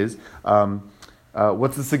first is,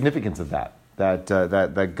 what's the significance of that?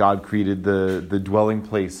 That God created the dwelling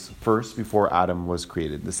place first before Adam was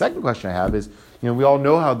created. The second question I have is, we all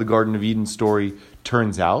know how the Garden of Eden story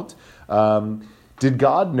turns out. Did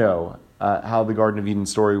God know how the Garden of Eden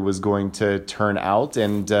story was going to turn out,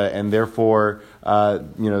 and therefore,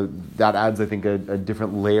 that adds, I think, a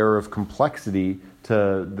different layer of complexity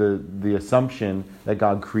to the assumption that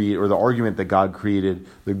God created, or the argument that God created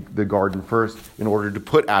the garden first in order to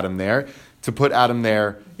put Adam there. To put Adam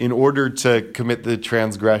there in order to commit the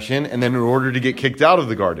transgression, and then in order to get kicked out of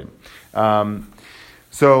the garden.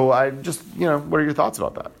 So I just, what are your thoughts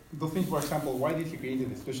about that? Don't think, for example, why did he create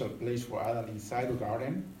a special place for Adam inside the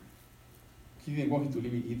garden? He didn't want him to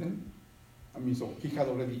live in Eden. So he had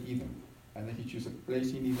already Eden, and then he chose a place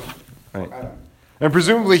in Eden for Adam. And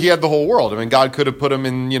presumably he had the whole world. God could have put him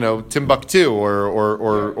in, Timbuktu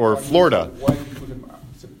or Florida. Why did he put him?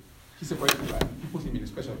 He separated him. He put him in a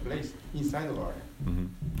special place inside the garden. Mm-hmm.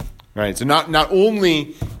 Right. So not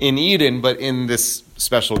only in Eden, but in this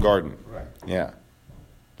special garden. Right. Yeah.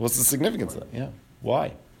 What's the significance of that? Yeah.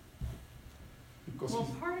 Why? Because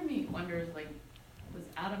part of me wonders, was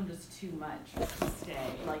Adam just too much to stay?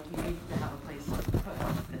 You need to have a place to put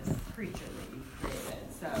this creature that you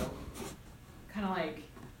created. So, kind of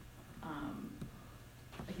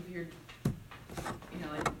if you're,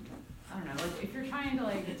 I don't know, if you're trying to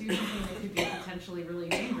do something that could be potentially really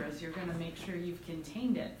dangerous, you're going to make sure you've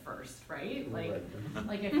contained it first, right?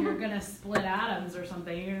 If you're going to split atoms or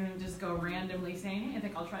something, you're going to just go randomly saying, hey, I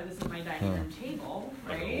think I'll try this at my dining room table,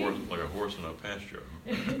 right? Like a horse in a pasture.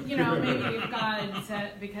 Maybe if God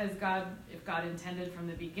said, if God intended from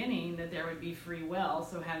the beginning that there would be free will,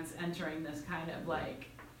 so hence entering this kind of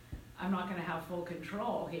I'm not going to have full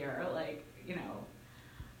control here,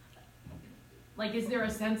 is there a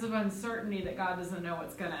sense of uncertainty that God doesn't know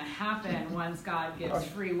what's going to happen once God gives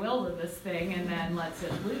free will to this thing and then lets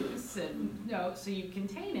it loose? And so you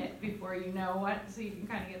contain it before you know what, so you can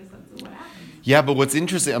kind of get a sense of what happens. Yeah, but what's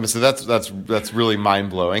interesting, so that's really mind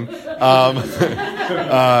blowing, and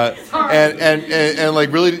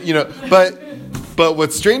really, but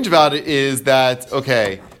what's strange about it is that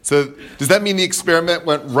So does that mean the experiment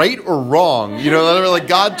went right or wrong? You know, like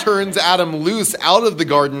God turns Adam loose out of the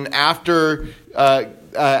garden after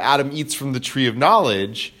Adam eats from the tree of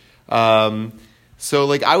knowledge. So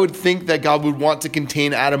like I would think that God would want to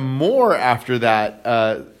contain Adam more after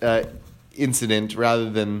that incident rather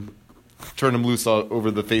than turn him loose all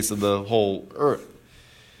over the face of the whole earth.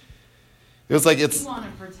 It was like it's. You want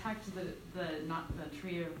to protect the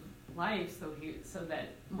tree of life so that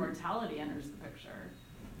mortality enters the picture.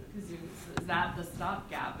 Because is that the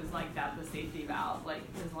stopgap? Is like that the safety valve? Like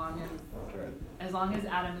as long as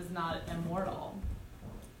Adam is not immortal.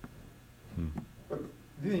 But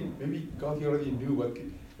do you think maybe God already knew what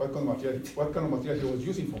kind of material he was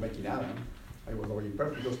using for making Adam? It was already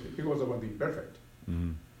perfect because he was going to be perfect.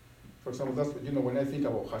 Mm-hmm. For example, that's when I think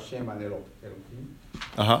about Hashem and Elohim.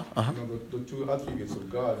 The two attributes of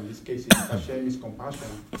God. In this case, Hashem is compassion,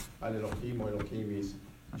 and Elohim or Elohim is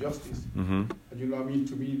justice. Mm-hmm. And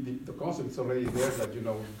to me, the concept is already there that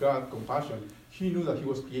God, compassion. He knew that he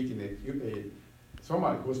was creating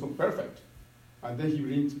someone who was not perfect, and then he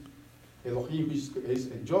brings Elohim, which is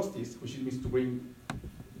justice, which means to bring,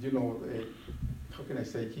 how can I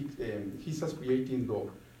say? He's just creating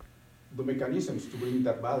the mechanisms to bring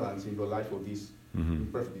that balance in the life of this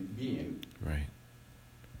imperfect being. Right.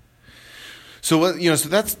 So so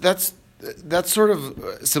that's sort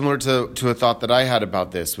of similar to a thought that I had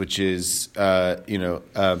about this, which is at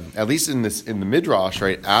least in the Midrash,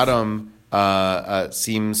 right? Adam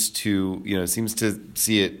seems to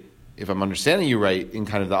see it, if I'm understanding you right, in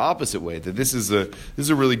kind of the opposite way, that this is a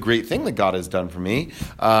really great thing that God has done for me,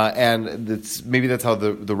 and maybe that's how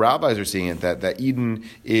the rabbis are seeing it, that Eden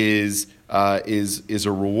is a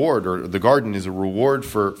reward, or the garden is a reward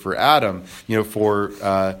for Adam,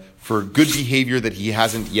 for good behavior that he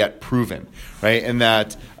hasn't yet proven, right? And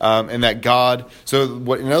that God. So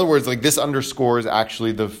what, in other words, like this underscores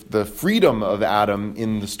actually the freedom of Adam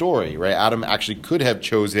in the story, right? Adam actually could have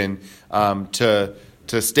chosen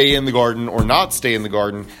to stay in the garden or not stay in the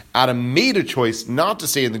garden. Adam made a choice not to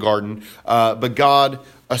stay in the garden, but God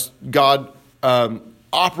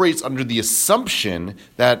operates under the assumption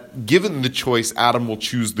that given the choice, Adam will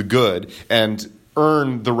choose the good and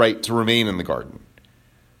earn the right to remain in the garden.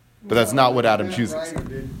 But that's not what Adam chooses. Right, or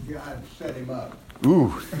did God set him up?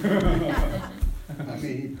 Ooh. I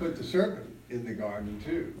mean, he put the serpent in the garden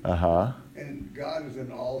too. Uh-huh. And God is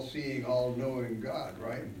an all-seeing, all-knowing God,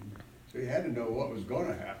 right? So he had to know what was going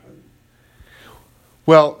to happen.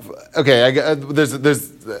 Well, okay.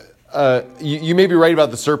 You may be right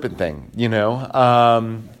about the serpent thing,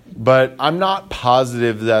 but I'm not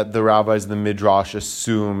positive that the rabbis in the Midrash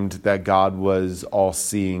assumed that God was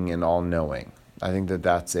all-seeing and all-knowing. I think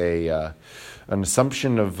that's an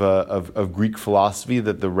assumption of Greek philosophy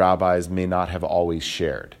that the rabbis may not have always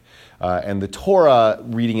shared, and the Torah,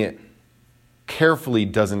 reading it carefully,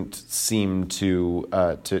 doesn't seem to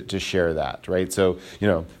share that, right? So,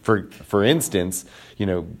 for instance,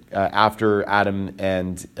 after Adam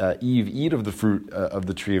and Eve eat of the fruit of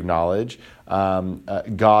the tree of knowledge,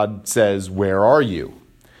 God says, "Where are you?"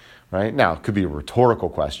 Right? Now, it could be a rhetorical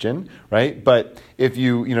question, right? But if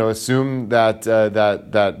you assume that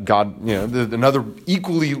God, another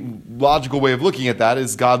equally logical way of looking at that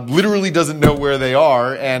is God literally doesn't know where they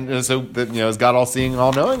are, and so that is God all seeing and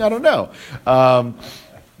all knowing? I don't know.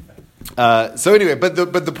 So anyway, but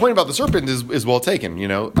the point about the serpent is well taken.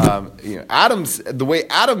 The way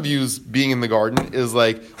Adam views being in the garden is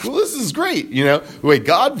like, well, this is great. The way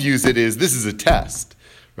God views it is, this is a test,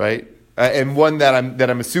 right? And one that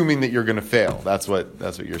I'm assuming that you're going to fail. That's what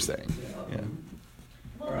you're saying. Yeah.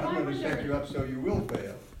 Or I'm going to set you up so you will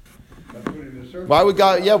fail. Why would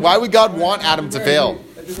God? Yeah. Why would God want Adam to fail?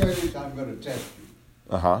 At the very least, I'm going to test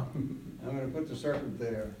you. Uh-huh. I'm going to put the serpent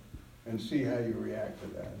there and see how you react to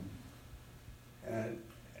that.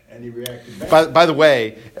 And he reacted back. By the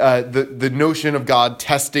way, the notion of God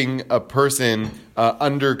testing a person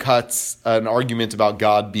undercuts an argument about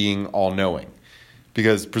God being all-knowing.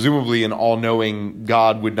 Because presumably an all-knowing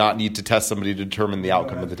God would not need to test somebody to determine the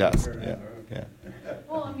outcome of the test. Yeah.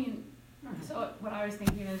 Well, so what I was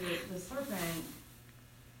thinking is that the serpent,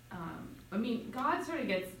 God sort of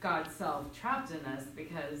gets God's self trapped in this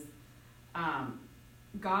because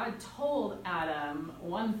God told Adam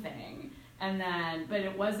one thing, but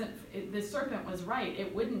it wasn't. The serpent was right.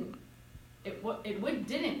 It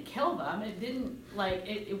didn't kill them. It didn't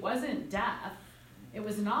it wasn't death. It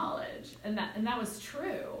was knowledge, and that was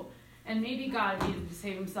true. And maybe God needed to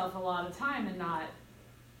save himself a lot of time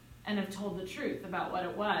and have told the truth about what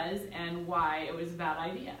it was and why it was a bad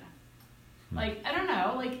idea. I don't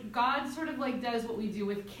know, God sort of does what we do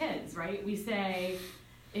with kids, right? We say,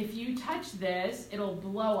 if you touch this, it'll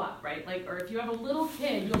blow up, right? Like, or if you have a little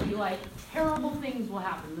kid, you'll be like, terrible things will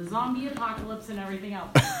happen, the zombie apocalypse and everything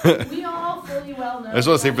else. We all fully well know. I just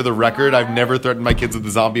want to say for the record, I've never threatened my kids with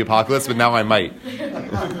the zombie apocalypse, but now I might.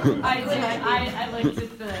 I looked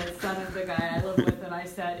at the son of the guy I live with, and I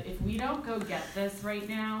said, if we don't go get this right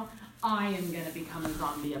now, I am going to become a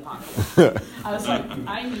zombie apocalypse. I was like,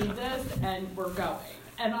 I need this, and we're going.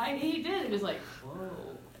 And he did. He was like,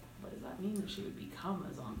 whoa, what does that mean? She would become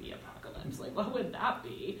a zombie apocalypse? Like, what would that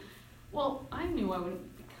be? Well, I knew I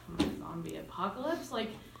wouldn't become a zombie apocalypse. Like,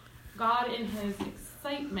 God, in his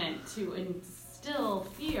excitement to instill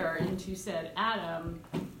fear into said Adam,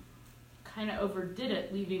 kind of overdid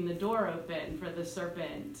it, leaving the door open for the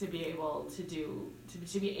serpent to be able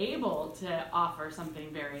to offer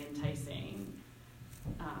something very enticing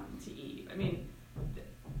to Eve. I mean,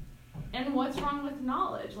 and what's wrong with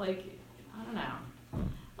knowledge? Like, I don't know.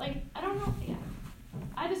 Like, I don't know. Yeah.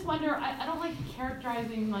 I just wonder. I don't like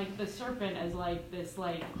characterizing like the serpent as like this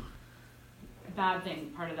like bad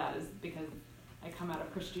thing. Part of that is because I come out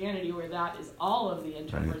of Christianity where that is all of the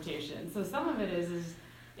interpretation. Right. So some of it is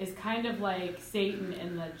kind of like Satan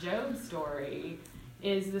in the Job story.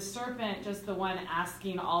 Is the serpent just the one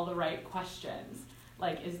asking all the right questions?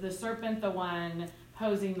 Like, is the serpent the one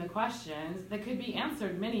posing the questions that could be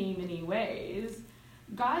answered many, many ways?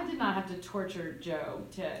 God did not have to torture Job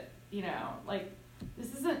to, like,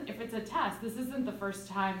 this isn't, if it's a test, this isn't the first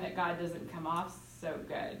time that God doesn't come off so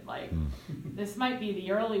good. Like, this might be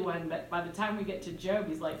the early one, but by the time we get to Job,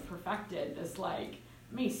 he's, like, perfected this, like,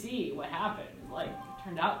 let me see what happened. Like, it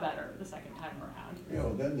turned out better the second time around.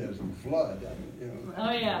 Then there's a flood.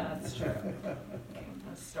 Oh, yeah, that's true.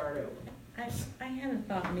 Let's start over. I had a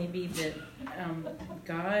thought maybe that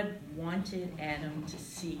God wanted Adam to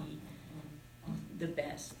see the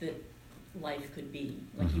best that life could be.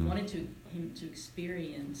 Like, he wanted him to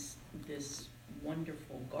experience this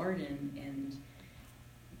wonderful garden, and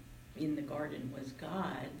in the garden was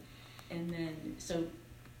God. And then so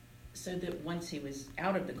that once he was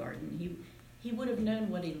out of the garden, he would have known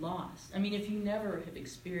what he lost. I mean, if you never have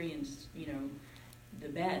experienced, the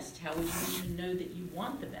best, how would you even know that you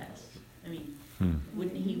want the best? I mean,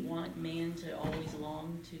 wouldn't he want man to always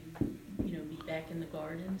long to, be back in the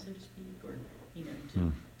garden, so to speak, or,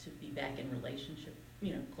 to be back in relationship,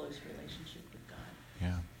 close relationship with God?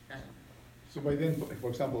 Yeah. So by then, for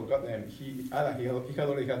example, God, he had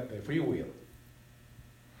already had free will.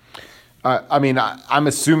 I mean, I'm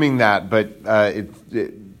assuming that, but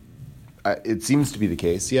it seems to be the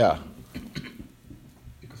case. Yeah.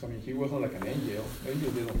 Because he wasn't like an angel.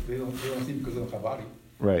 Angels they don't see because they don't have body.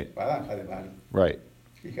 Right. But Adam had a body. Right.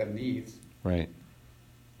 He had needs. Right.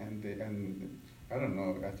 And I don't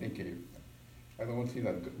know. I think I don't think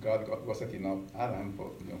that God was setting up Adam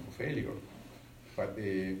for failure. But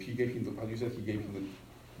he gave him, as you said,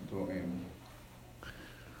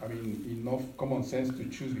 enough common sense to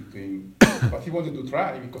choose between. But he wanted to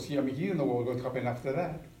try because he didn't know what was going to happen after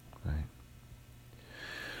that. Right.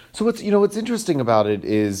 So what's interesting about it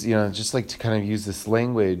is just like to kind of use this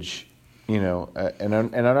language, and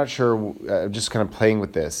I'm not sure. I'm just kind of playing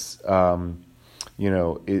with this.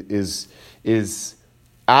 Is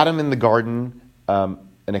Adam in the garden an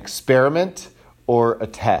experiment or a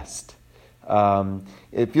test?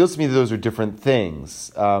 It feels to me that those are different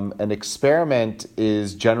things. An experiment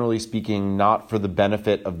is, generally speaking, not for the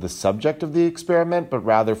benefit of the subject of the experiment, but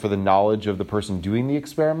rather for the knowledge of the person doing the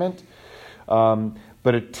experiment.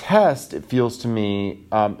 But a test, it feels to me,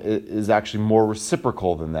 is actually more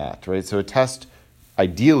reciprocal than that, right? So a test,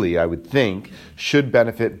 ideally, I would think, should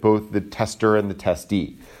benefit both the tester and the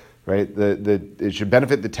testee, right? It should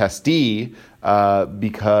benefit the testee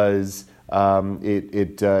because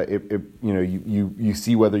you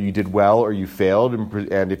see whether you did well or you failed,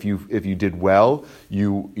 and if you did well,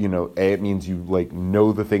 it means you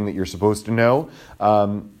know the thing that you're supposed to know,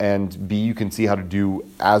 and B, you can see how to do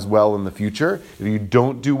as well in the future. If you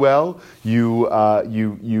don't do well, you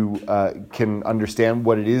can understand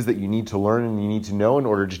what it is that you need to learn and you need to know in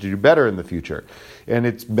order to do better in the future. And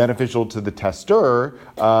it's beneficial to the tester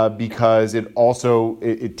because it also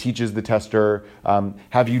it teaches the tester,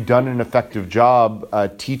 have you done an effective job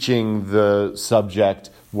teaching the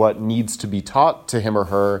subject what needs to be taught to him or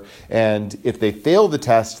her? And if they fail the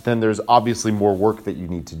test, then there's obviously more work that you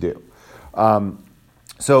need to do.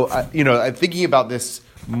 So I'm thinking about this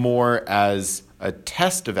more as a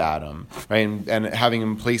test of Adam, right? And having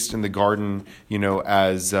him placed in the garden,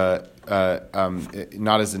 as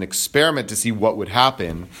not as an experiment to see what would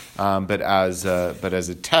happen, but as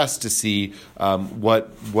a test to see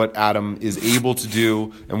what Adam is able to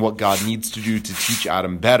do and what God needs to do to teach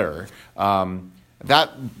Adam better.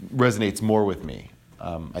 that resonates more with me.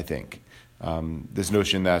 I think this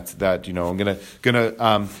notion that I'm gonna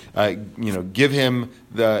give him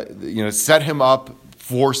set him up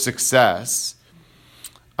for success,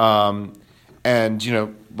 and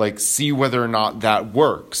see whether or not that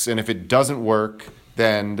works. And if it doesn't work,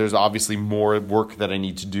 then there's obviously more work that I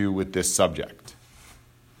need to do with this subject.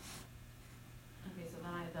 Okay, so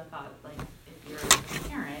then I had the thought, like, if you're a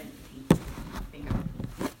parent, if you think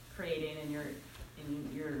of creating and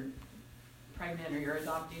you're pregnant or you're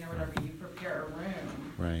adopting or whatever, you prepare a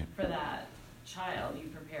room Right. for that child. You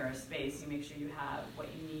prepare a space. You make sure you have what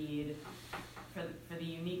you need for the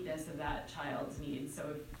uniqueness of that child's needs.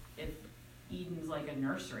 So if Eden's like a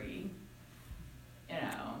nursery,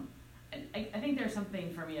 and I think there's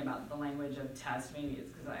something for me about the language of test. Maybe it's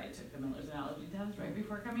because I took the Miller's analogy test right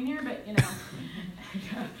before coming here, but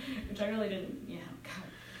which I really didn't.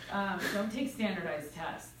 Don't take standardized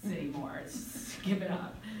tests anymore. Just give it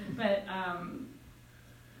up. But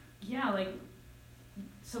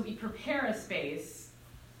so we prepare a space.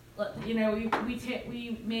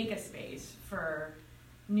 We make a space for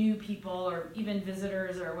new people or even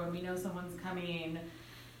visitors, or when we know someone's coming,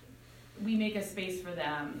 we make a space for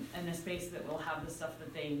them, and a space that will have the stuff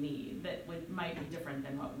that they need that might be different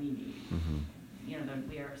than what we need. Mm-hmm. Than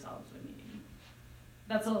we ourselves would need.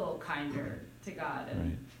 That's a little kinder to God. And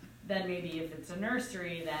Right. then maybe if it's a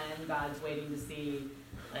nursery, then God's waiting to see,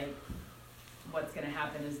 like, what's going to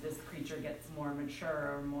happen as this creature gets more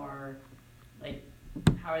mature or more, like,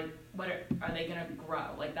 are they going to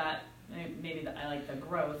grow? Like that, maybe I like the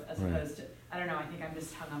growth as Right. opposed to, I don't know, I think I'm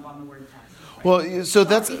just hung up on the word test. Well, so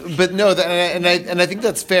that's, but no, and I think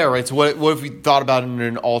that's fair, right? So what if we thought about it in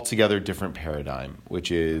an altogether different paradigm,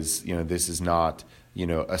 which is, this is not,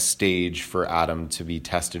 a stage for Adam to be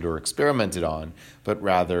tested or experimented on, but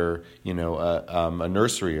rather, a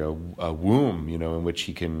nursery, a womb, in which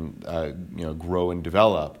he can, grow and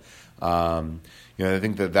develop. I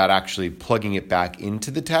think that actually plugging it back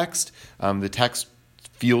into the text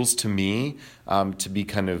feels to me to be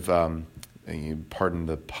kind of, pardon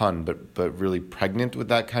the pun, but really pregnant with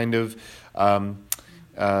that kind of,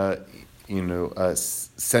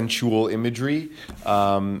 sensual imagery,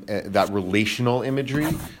 that relational imagery.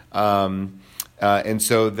 And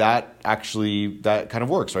so that kind of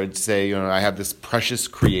works, right? To say, I have this precious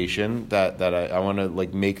creation that I want to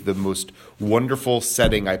make the most wonderful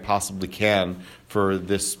setting I possibly can for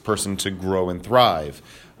this person to grow and thrive.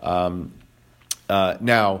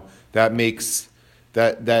 Now that makes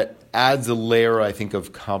that adds a layer, I think,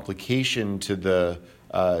 of complication to the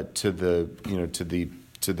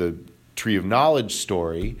tree of knowledge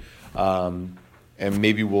story. And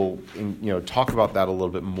maybe we'll talk about that a little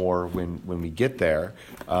bit more when we get there.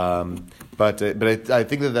 But I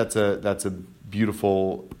think that's a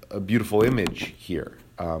beautiful image here.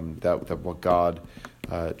 That what God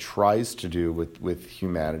tries to do with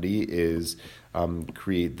humanity is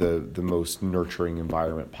create the most nurturing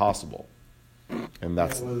environment possible. And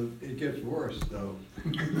that's it gets worse though.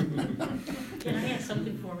 Can I ask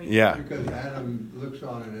something for me? Yeah. Because Adam looks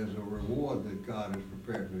on it as a reward that God has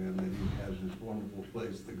prepared for him, that he has this wonderful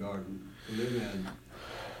place, the garden, to live in.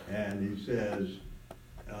 And he says,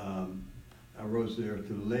 I rose there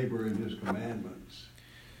to labor in his commandments.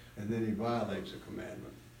 And then he violates a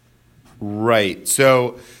commandment. Right.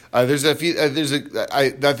 So I think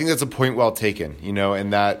that's a point well taken,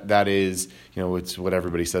 and that is, it's what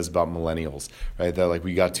everybody says about millennials, right? That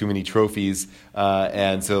we got too many trophies,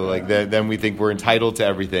 and so then we think we're entitled to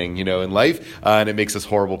everything, in life, and it makes us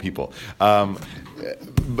horrible people. But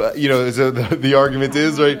so the argument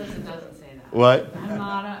is, right? It doesn't say that. What? I'm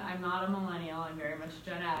not a millennial. I'm very much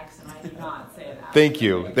Gen X, and I do not say that. Thank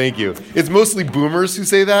you. It's mostly boomers who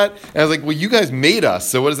say that, and I was like, well, you guys made us,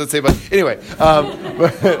 so what does that say about? Anyway,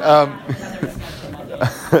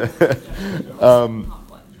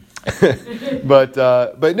 but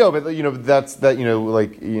that's that,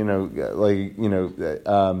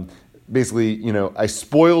 basically, I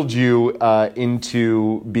spoiled you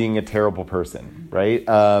into being a terrible person, right?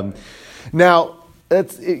 Now,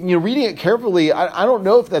 that's, reading it carefully, I don't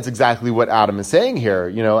know if that's exactly what Adam is saying here.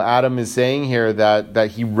 Adam is saying here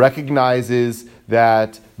that he recognizes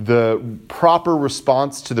that the proper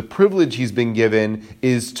response to the privilege he's been given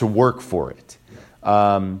is to work for it.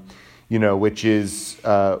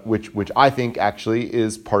 Which I think actually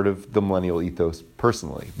is part of the millennial ethos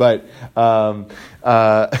personally. But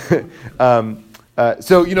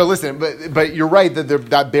so listen, but you're right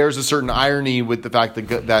that bears a certain irony with the fact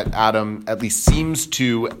that Adam at least seems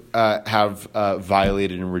to have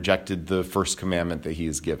violated and rejected the first commandment that he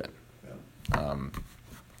is given.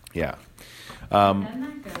 Yeah. And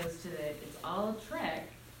then that goes to it's all a trick,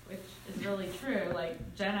 which is really true. Like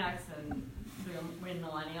Gen X and when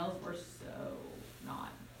millennials were so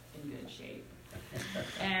not in good shape.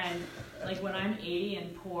 And like when I'm 80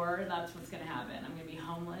 and poor, that's what's going to happen. I'm going to be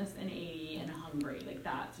homeless and 80 and hungry. Like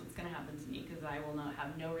that's what's going to happen to me because I will not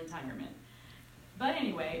have no retirement. But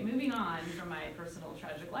anyway, moving on from my personal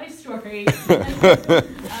tragic life story,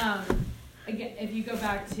 again, if you go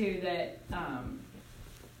back to that,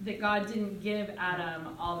 that God didn't give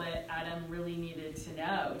Adam all that Adam really needed to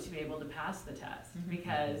know to be able to pass the test,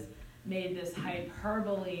 because made this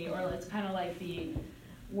hyperbole, or it's kind of like the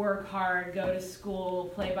work hard, go to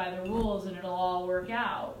school, play by the rules, and it'll all work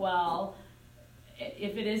out. Well,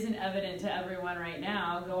 if it isn't evident to everyone right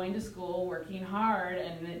now, going to school, working hard,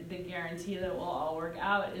 and the guarantee that it will all work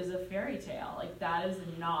out is a fairy tale. Like, that is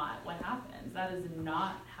not what happens. That is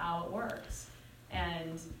not how it works.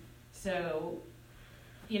 And so,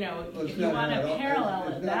 you know, if you want to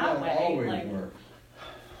parallel it that way, like...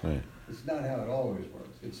 Right. It's not how it always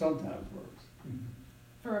works. It sometimes works.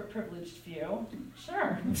 For a privileged few,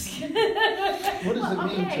 sure. What does it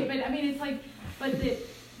mean? Okay, but I mean, it's like, but the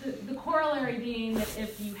corollary being that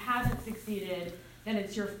if you haven't succeeded, then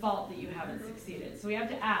it's your fault that you haven't succeeded. So we have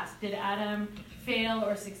to ask, did Adam fail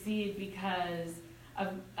or succeed because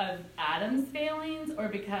of Adam's failings, or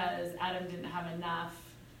because Adam didn't have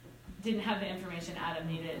the information Adam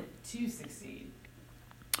needed to succeed?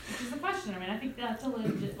 Which is the question. I mean, I think that's a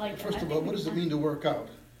legit, like... First of all, what does it mean to work out?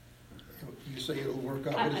 You say it'll work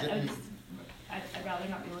out. What does it mean? I'd rather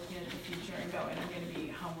not be looking at the future and going, I'm going to be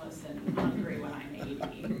homeless and hungry when I'm 80.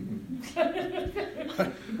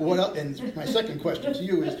 What else, and my second question to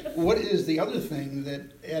you is, what is the other thing that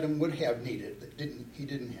Adam would have needed that he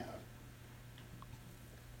didn't have?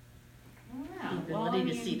 The ability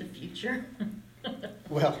to see the future.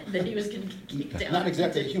 Well, that he was going to kick down. Not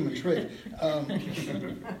exactly a human trait.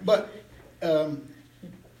 But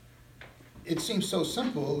it seems so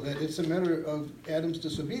simple that it's a matter of Adam's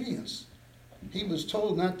disobedience. He was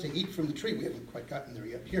told not to eat from the tree. We haven't quite gotten there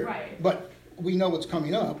yet here. Right. But we know what's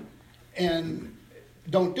coming up, and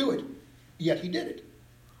don't do it. Yet he did it.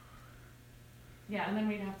 Yeah, and then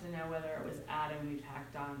we'd have to know whether it was Adam who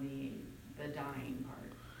tacked on the dying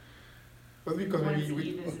part. But because once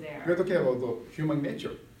Eve is there. We're talking about the human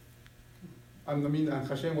nature. And I mean,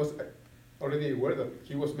 Hashem was already aware that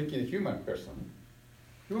he was making a human person.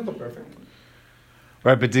 He wasn't perfect.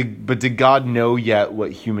 Right, but did God know yet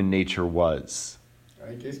what human nature was?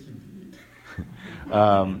 I guess he did. But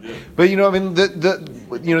I mean,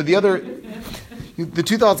 the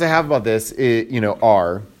two thoughts I have about this,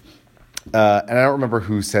 are, and I don't remember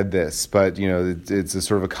who said this, but it's a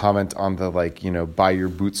sort of a comment on the by your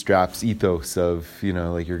bootstraps ethos of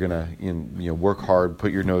you're gonna work hard,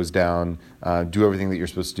 put your nose down, do everything that you're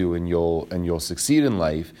supposed to do, and you'll succeed in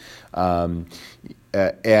life.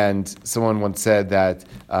 And someone once said that,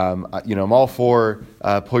 I'm all for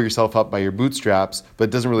pull yourself up by your bootstraps, but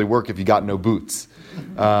it doesn't really work if you got no boots,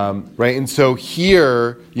 right? And so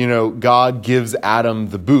here, God gives Adam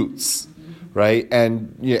the boots, right?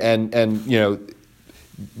 And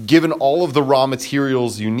given all of the raw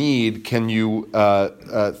materials you need, can you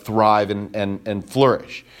thrive and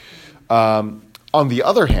flourish? On the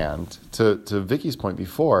other hand, to Vicky's point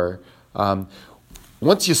before,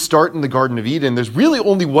 once you start in the Garden of Eden, there's really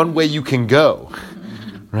only one way you can go,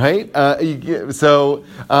 right? So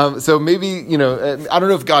maybe I don't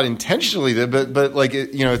know if God intentionally did, but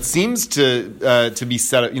it seems to be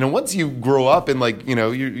set up. Once you grow up in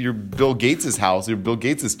you're Bill Gates's house, you're Bill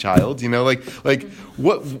Gates's child.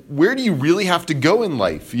 Where do you really have to go in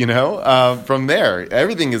life? From there,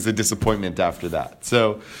 everything is a disappointment after that.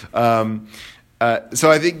 So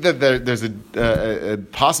I think that there's a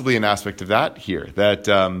possibly an aspect of that here that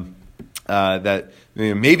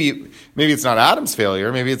maybe it's not Adam's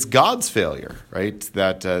failure, maybe it's God's failure, right?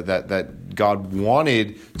 That God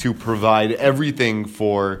wanted to provide everything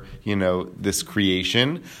for this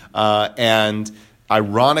creation, and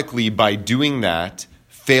ironically by doing that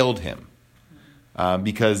failed him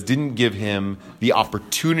because didn't give him the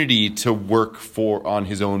opportunity to work on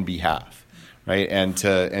his own behalf, right? And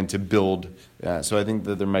to build. So I think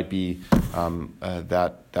that there might be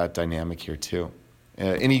that dynamic here too.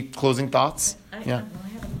 Any closing thoughts? I have a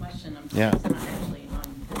question. I'm Yeah. not actually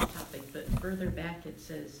on this topic, but further back it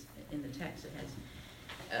says in the text it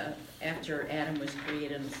has after Adam was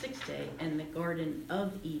created on the sixth day, and the Garden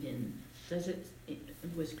of Eden. It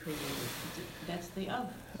was created. That's the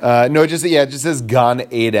of. No, it just says Gan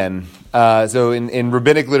Eden. So in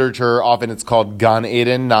rabbinic literature, often it's called Gan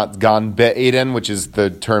Eden, not Gan Be Eden, which is the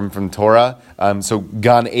term from Torah. So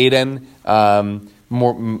Gan Eden,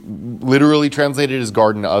 more literally translated as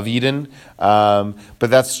Garden of Eden, but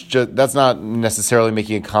that's not necessarily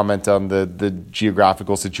making a comment on the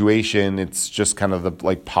geographical situation. It's just kind of the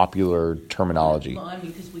like popular terminology. Well, I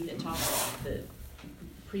mean, because we had talked about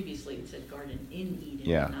previously it said Garden in Eden,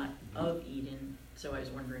 Yeah. not of Eden. So I was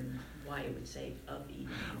wondering why it would say of Eden.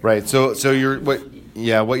 Right. So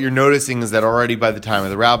what you're noticing is that already by the time of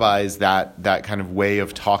the rabbis, that kind of way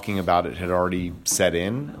of talking about it had already set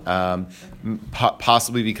in.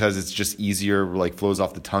 Possibly because it's just easier, like flows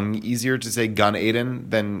off the tongue easier to say Gan Eden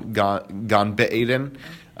than Gan Be'eden.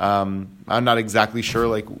 I'm not exactly sure,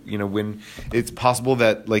 like, when it's possible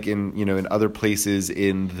that like in other places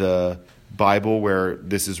in the Bible where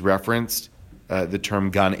this is referenced, the term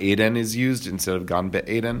Gan Eden is used instead of Gan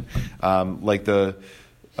Be'eden. Like the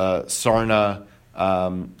Sarna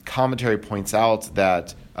commentary points out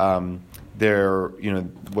that what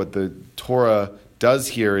the Torah does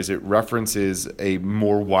here is it references a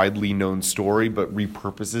more widely known story, but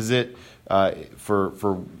repurposes it for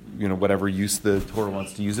whatever use the Torah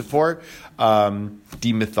wants to use it for,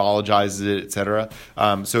 demythologizes it, etc.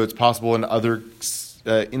 So it's possible in other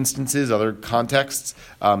instances, other contexts,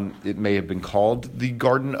 it may have been called the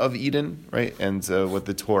Garden of Eden, right? And what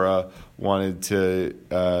the Torah wanted to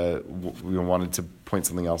point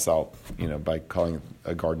something else out, by calling it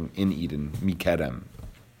a garden in Eden, Mikedem.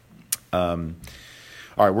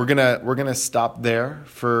 All right, we're gonna stop there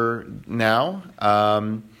for now,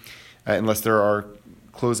 unless there are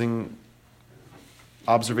closing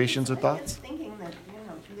observations or thoughts. I'm just thinking that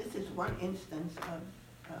this is one instance of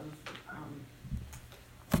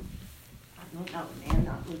I don't know, man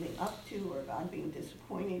not living up to, or God being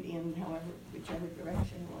disappointed in, whichever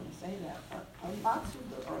direction you want to say that. But lots of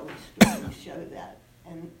the early stories show that,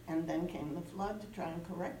 and then came the flood to try and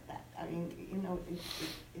correct that. I mean,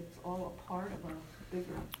 it's all a part of a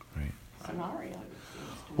bigger scenario.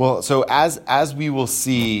 Well, so as we will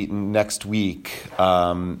see next week,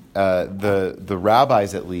 the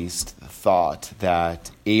rabbis at least thought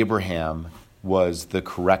that Abraham was the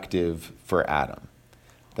corrective for Adam.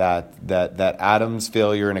 That Adam's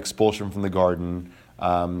failure and expulsion from the garden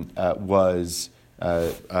was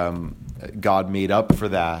God made up for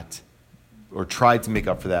that, or tried to make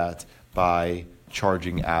up for that by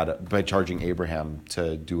charging Abraham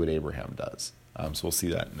to do what Abraham does. So we'll see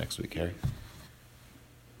that next week, Harry.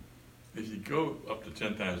 If you go up to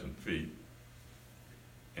 10,000 feet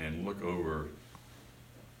and look over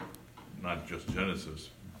not just Genesis,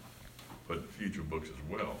 but future books as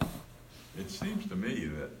well, it seems to me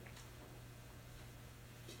that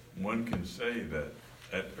one can say that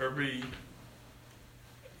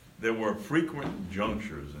there were frequent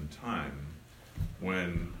junctures in time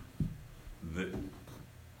when the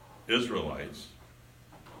Israelites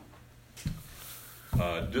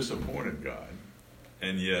disappointed God,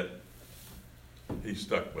 and yet he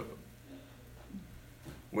stuck with them.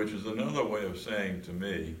 Which is another way of saying to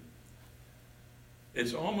me,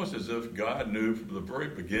 it's almost as if God knew from the very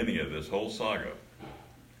beginning of this whole saga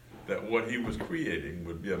that what he was creating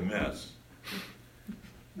would be a mess.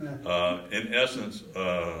 In essence,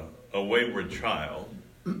 a wayward child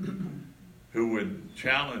who would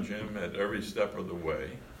challenge him at every step of the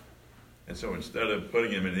way. And so instead of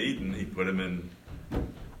putting him in Eden, he put him in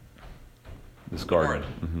this garden.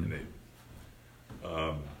 In Eden.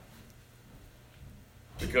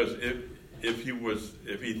 Because if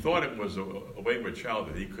he thought it was a wayward child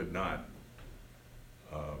that he could not,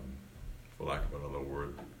 for lack of another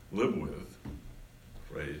word, live with,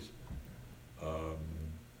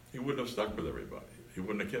 he wouldn't have stuck with everybody. He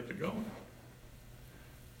wouldn't have kept it going.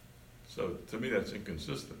 So to me, that's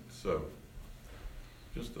inconsistent. So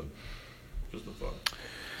just a thought.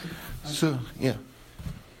 So yeah,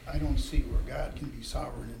 I don't see where God can be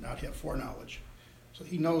sovereign and not have foreknowledge. So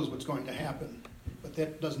he knows what's going to happen, but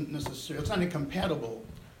that doesn't necessarily, it's not incompatible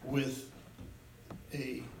with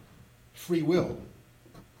a free will.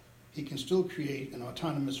 He can still create an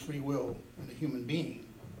autonomous free will in a human being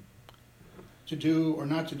to do or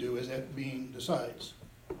not to do as that being decides,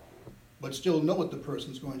 but still know what the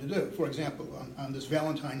person's going to do. For example, on this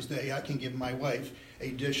Valentine's Day, I can give my wife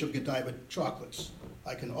a dish of Godiva chocolates.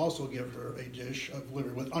 I can also give her a dish of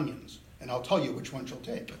liver with onions, and I'll tell you which one she'll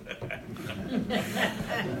take.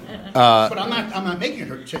 But I'm not making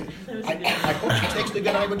her take. I hope she takes the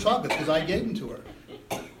Godiva chocolates because I gave them to her.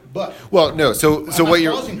 But what you're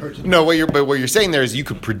saying there is you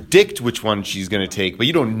could predict which one she's going to take, but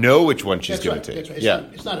you don't know which one she's going to take. That's right. Yeah,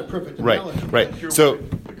 it's not a perfect analogy. Right. So,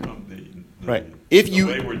 right. If you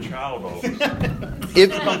wayward child,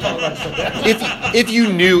 if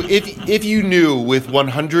you knew with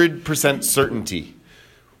 100% certainty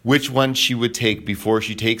which one she would take before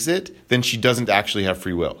she takes it, then she doesn't actually have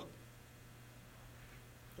free will.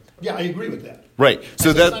 Yeah, I agree with that. Right.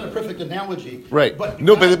 So That's that not a perfect analogy. right. But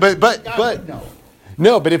No, God but would know.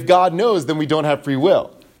 no, but if God knows, then we don't have free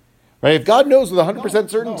will. Right? If God knows with 100%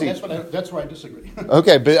 certainty. No, that's where I disagree.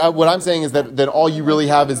 Okay, but what I'm saying is that then all you really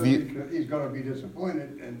have is the. He's going to be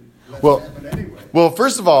disappointed and let Well- it happen anyway. Well,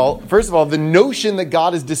 first of all, the notion that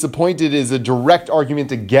God is disappointed is a direct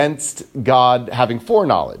argument against God having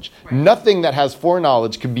foreknowledge. Right. Nothing that has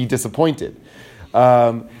foreknowledge can be disappointed.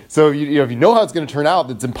 So if you know how it's going to turn out,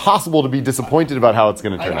 it's impossible to be disappointed about how it's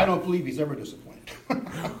going to turn I out. don't believe he's ever disappointed.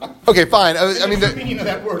 Okay, fine. I mean, the meaning of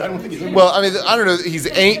that word, I don't think he's ever. well, I mean, I don't know. He's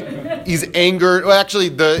angered. Well, actually,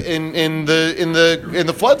 in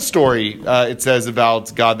the flood story, it says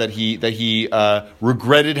about God that he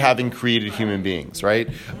regretted having created human beings. Right?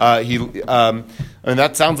 I mean,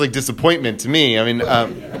 that sounds like disappointment to me. I mean,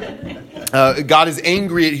 God is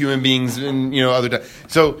angry at human beings, and other times.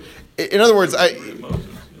 So, in other words,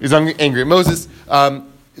 he's angry at Moses.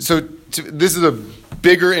 This is a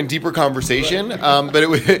bigger and deeper conversation, but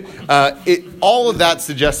all of that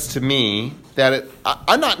suggests to me that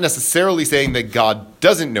I'm not necessarily saying that God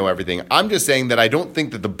doesn't know everything. I'm just saying that I don't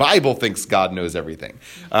think that the Bible thinks God knows everything,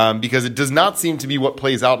 because it does not seem to be what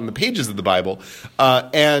plays out in the pages of the Bible.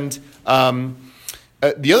 The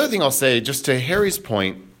other thing I'll say, just to Harry's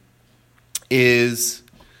point, is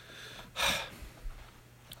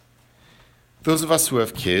those of us who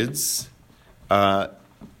have kids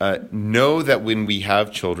know that when we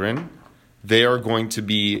have children, they are going to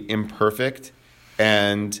be imperfect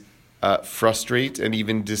and frustrate and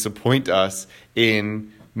even disappoint us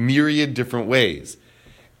in myriad different ways.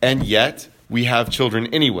 And yet, we have children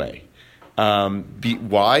anyway.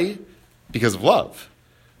 Why? Because of love.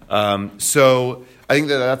 So I think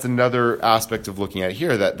that that's another aspect of looking at it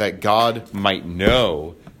here, that God might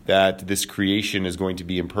know that this creation is going to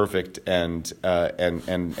be imperfect and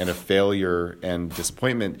a failure and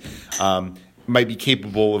disappointment, might be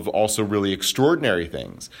capable of also really extraordinary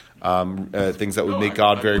things, things that would make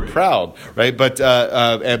God very proud, right? But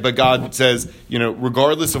God says,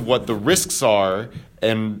 regardless of what the risks are,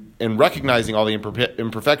 and recognizing all the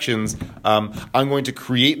imperfections, I'm going to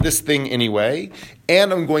create this thing anyway,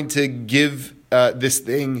 and I'm going to give this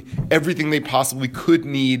thing everything they possibly could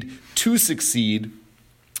need to succeed,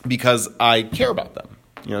 because I care about them.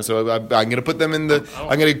 So I'm going to put them I'm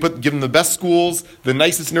going to give them the best schools, the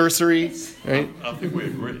nicest nursery, right? I think we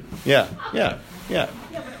agree. Yeah. Yeah,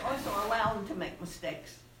 but also allow them to make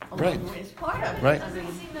mistakes Right. along the way as part of it. Right. It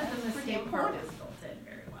doesn't seem that the mistake part was built in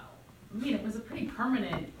very well. I mean, it was a pretty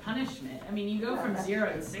permanent punishment. I mean, you go from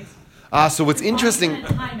 0 to 60. So what's interesting?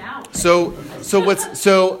 Time out. So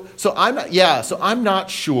I'm not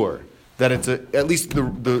sure that it's at least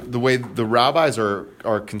the way the rabbis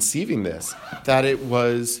are conceiving this, that it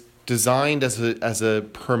was designed as a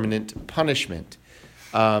permanent punishment.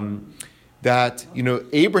 That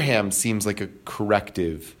Abraham seems like a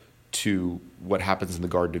corrective to what happens in the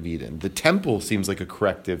Garden of Eden. The temple seems like a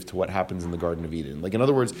corrective to what happens in the Garden of Eden. Like, in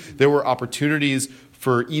other words, there were opportunities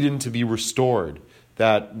for Eden to be restored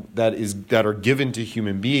that are given to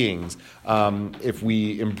human beings if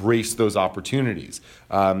we embrace those opportunities.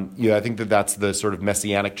 I think that's the sort of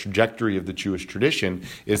messianic trajectory of the Jewish tradition,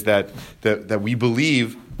 is that we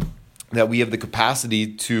believe that we have the capacity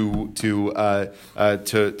to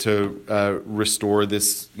restore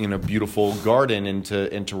this beautiful garden and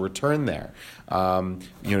to return there.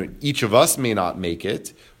 Each of us may not make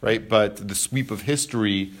it, right? But the sweep of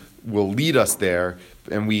history will lead us there,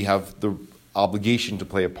 and we have the obligation to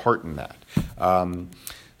play a part in that.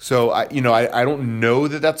 So I don't know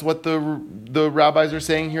that that's what the rabbis are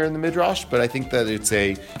saying here in the Midrash, but I think that it's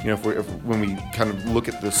when we kind of look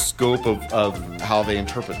at the scope of how they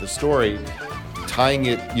interpret the story, tying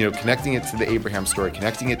it, connecting it to the Abraham story,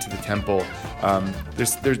 connecting it to the temple,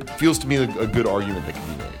 there feels to me a good argument that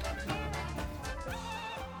can be made.